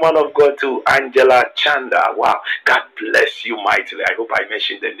this woman of God too, Angela Chanda. Wow. God bless you mightily. I hope I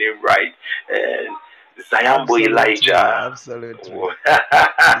mentioned the name right. And Zayambo Elijah. Absolutely. She's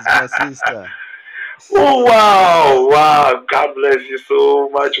my sister. Oh, wow. Wow. God bless you so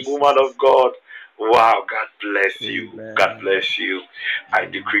much, woman of God. Wow. God bless you. Amen. God bless you. I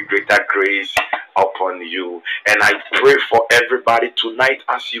decree greater grace upon you. And I pray for everybody tonight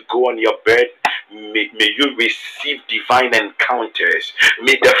as you go on your bed. May you receive divine encounters.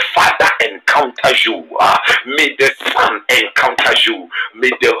 May the Father encounter you. May the Son encounter you. May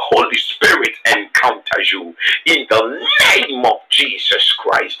the Holy Spirit encounter you. In the name of Jesus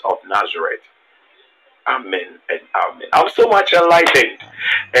Christ of Nazareth. Amen and amen. I'm so much enlightened,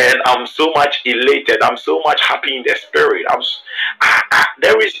 and I'm so much elated. I'm so much happy in the spirit.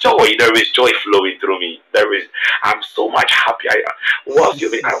 There is joy. There is joy flowing through me. I'm so much happy. I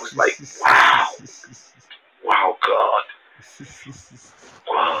was like, wow, wow,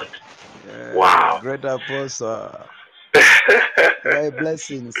 God, wow. Great apostle. You are a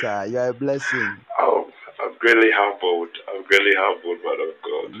blessing, sir. You are a blessing. Oh, I'm greatly humbled. I'm greatly humbled, man of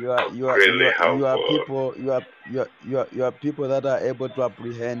God. You are people that are able to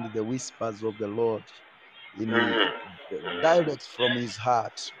apprehend the whispers of the Lord in direct from His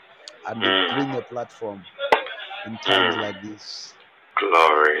heart, and bring a platform in times like this.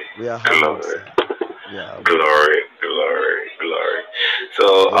 Glory, We are humbled, glory, sir. We are humbled. glory, glory, glory.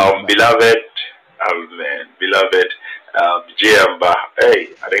 So, beloved, beloved, Jamba, hey,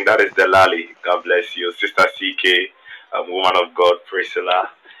 I think that is Delali. God bless you, Sister CK, woman of God, Priscilla,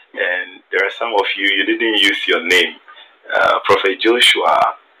 and there are some of you, you didn't use your name, Prophet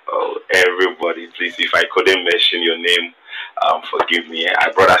Joshua. Oh, everybody, please, if I couldn't mention your name, forgive me.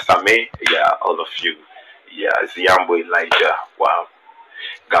 Brother Same, yeah, all of you, yeah, Ziambo Elijah, wow.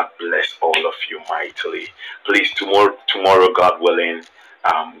 God bless all of you mightily. Please, tomorrow, God willing,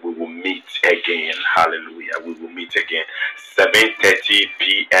 we will meet again. Hallelujah. We will meet again. 7:30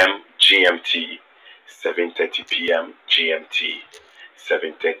 p.m. GMT. 7:30 p.m. GMT.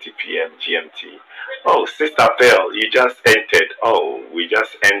 7:30 p.m. GMT. Oh, Sister Bell, you just entered. Oh, we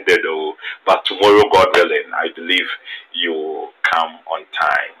just ended. Oh, but tomorrow, God willing, I believe you come on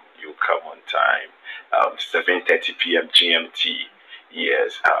time. You come on time. 7:30 p.m. GMT.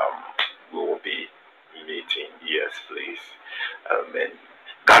 Yes, we will be meeting. Yes, please. And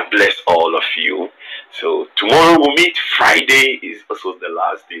God bless all of you. So tomorrow we'll meet. Friday is also the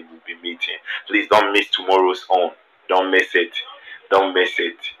last day we'll be meeting. Please don't miss tomorrow's own. Don't miss it. Don't miss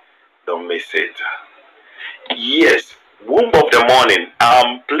it. Don't miss it. Yes, womb of the morning.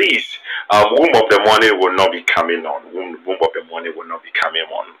 Please, womb of the morning will not be coming on. Womb of the morning will not be coming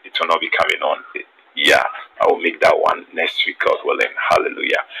on. It will not be coming on. Yeah, I will make that one next week, God willing.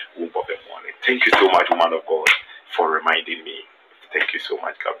 Hallelujah. Womb of the morning. Thank you so much, woman of God, for reminding me. Thank you so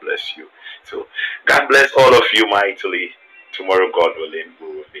much. God bless you. So, God bless all of you mightily. Tomorrow, God willing, we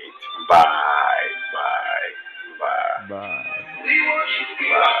will meet. Bye. Bye. Bye. Bye.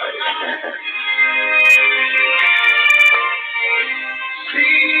 Bye.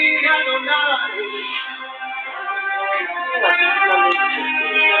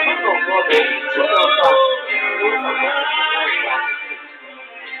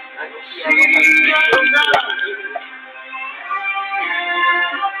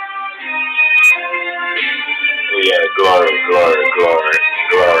 Oh yeah, glory, glory, glory,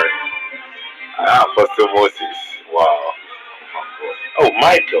 glory. Apostle Moses, wow. Oh,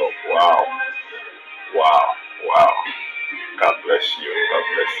 Michael, wow, wow, wow. God bless you, God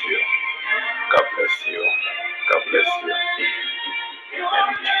bless you, God bless you, God bless you.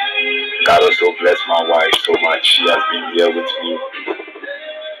 And God also bless my wife so much. She has been here with me.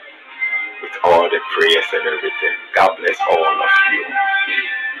 with all the prayers and everything. God bless all of you.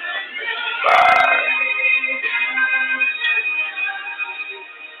 Bye.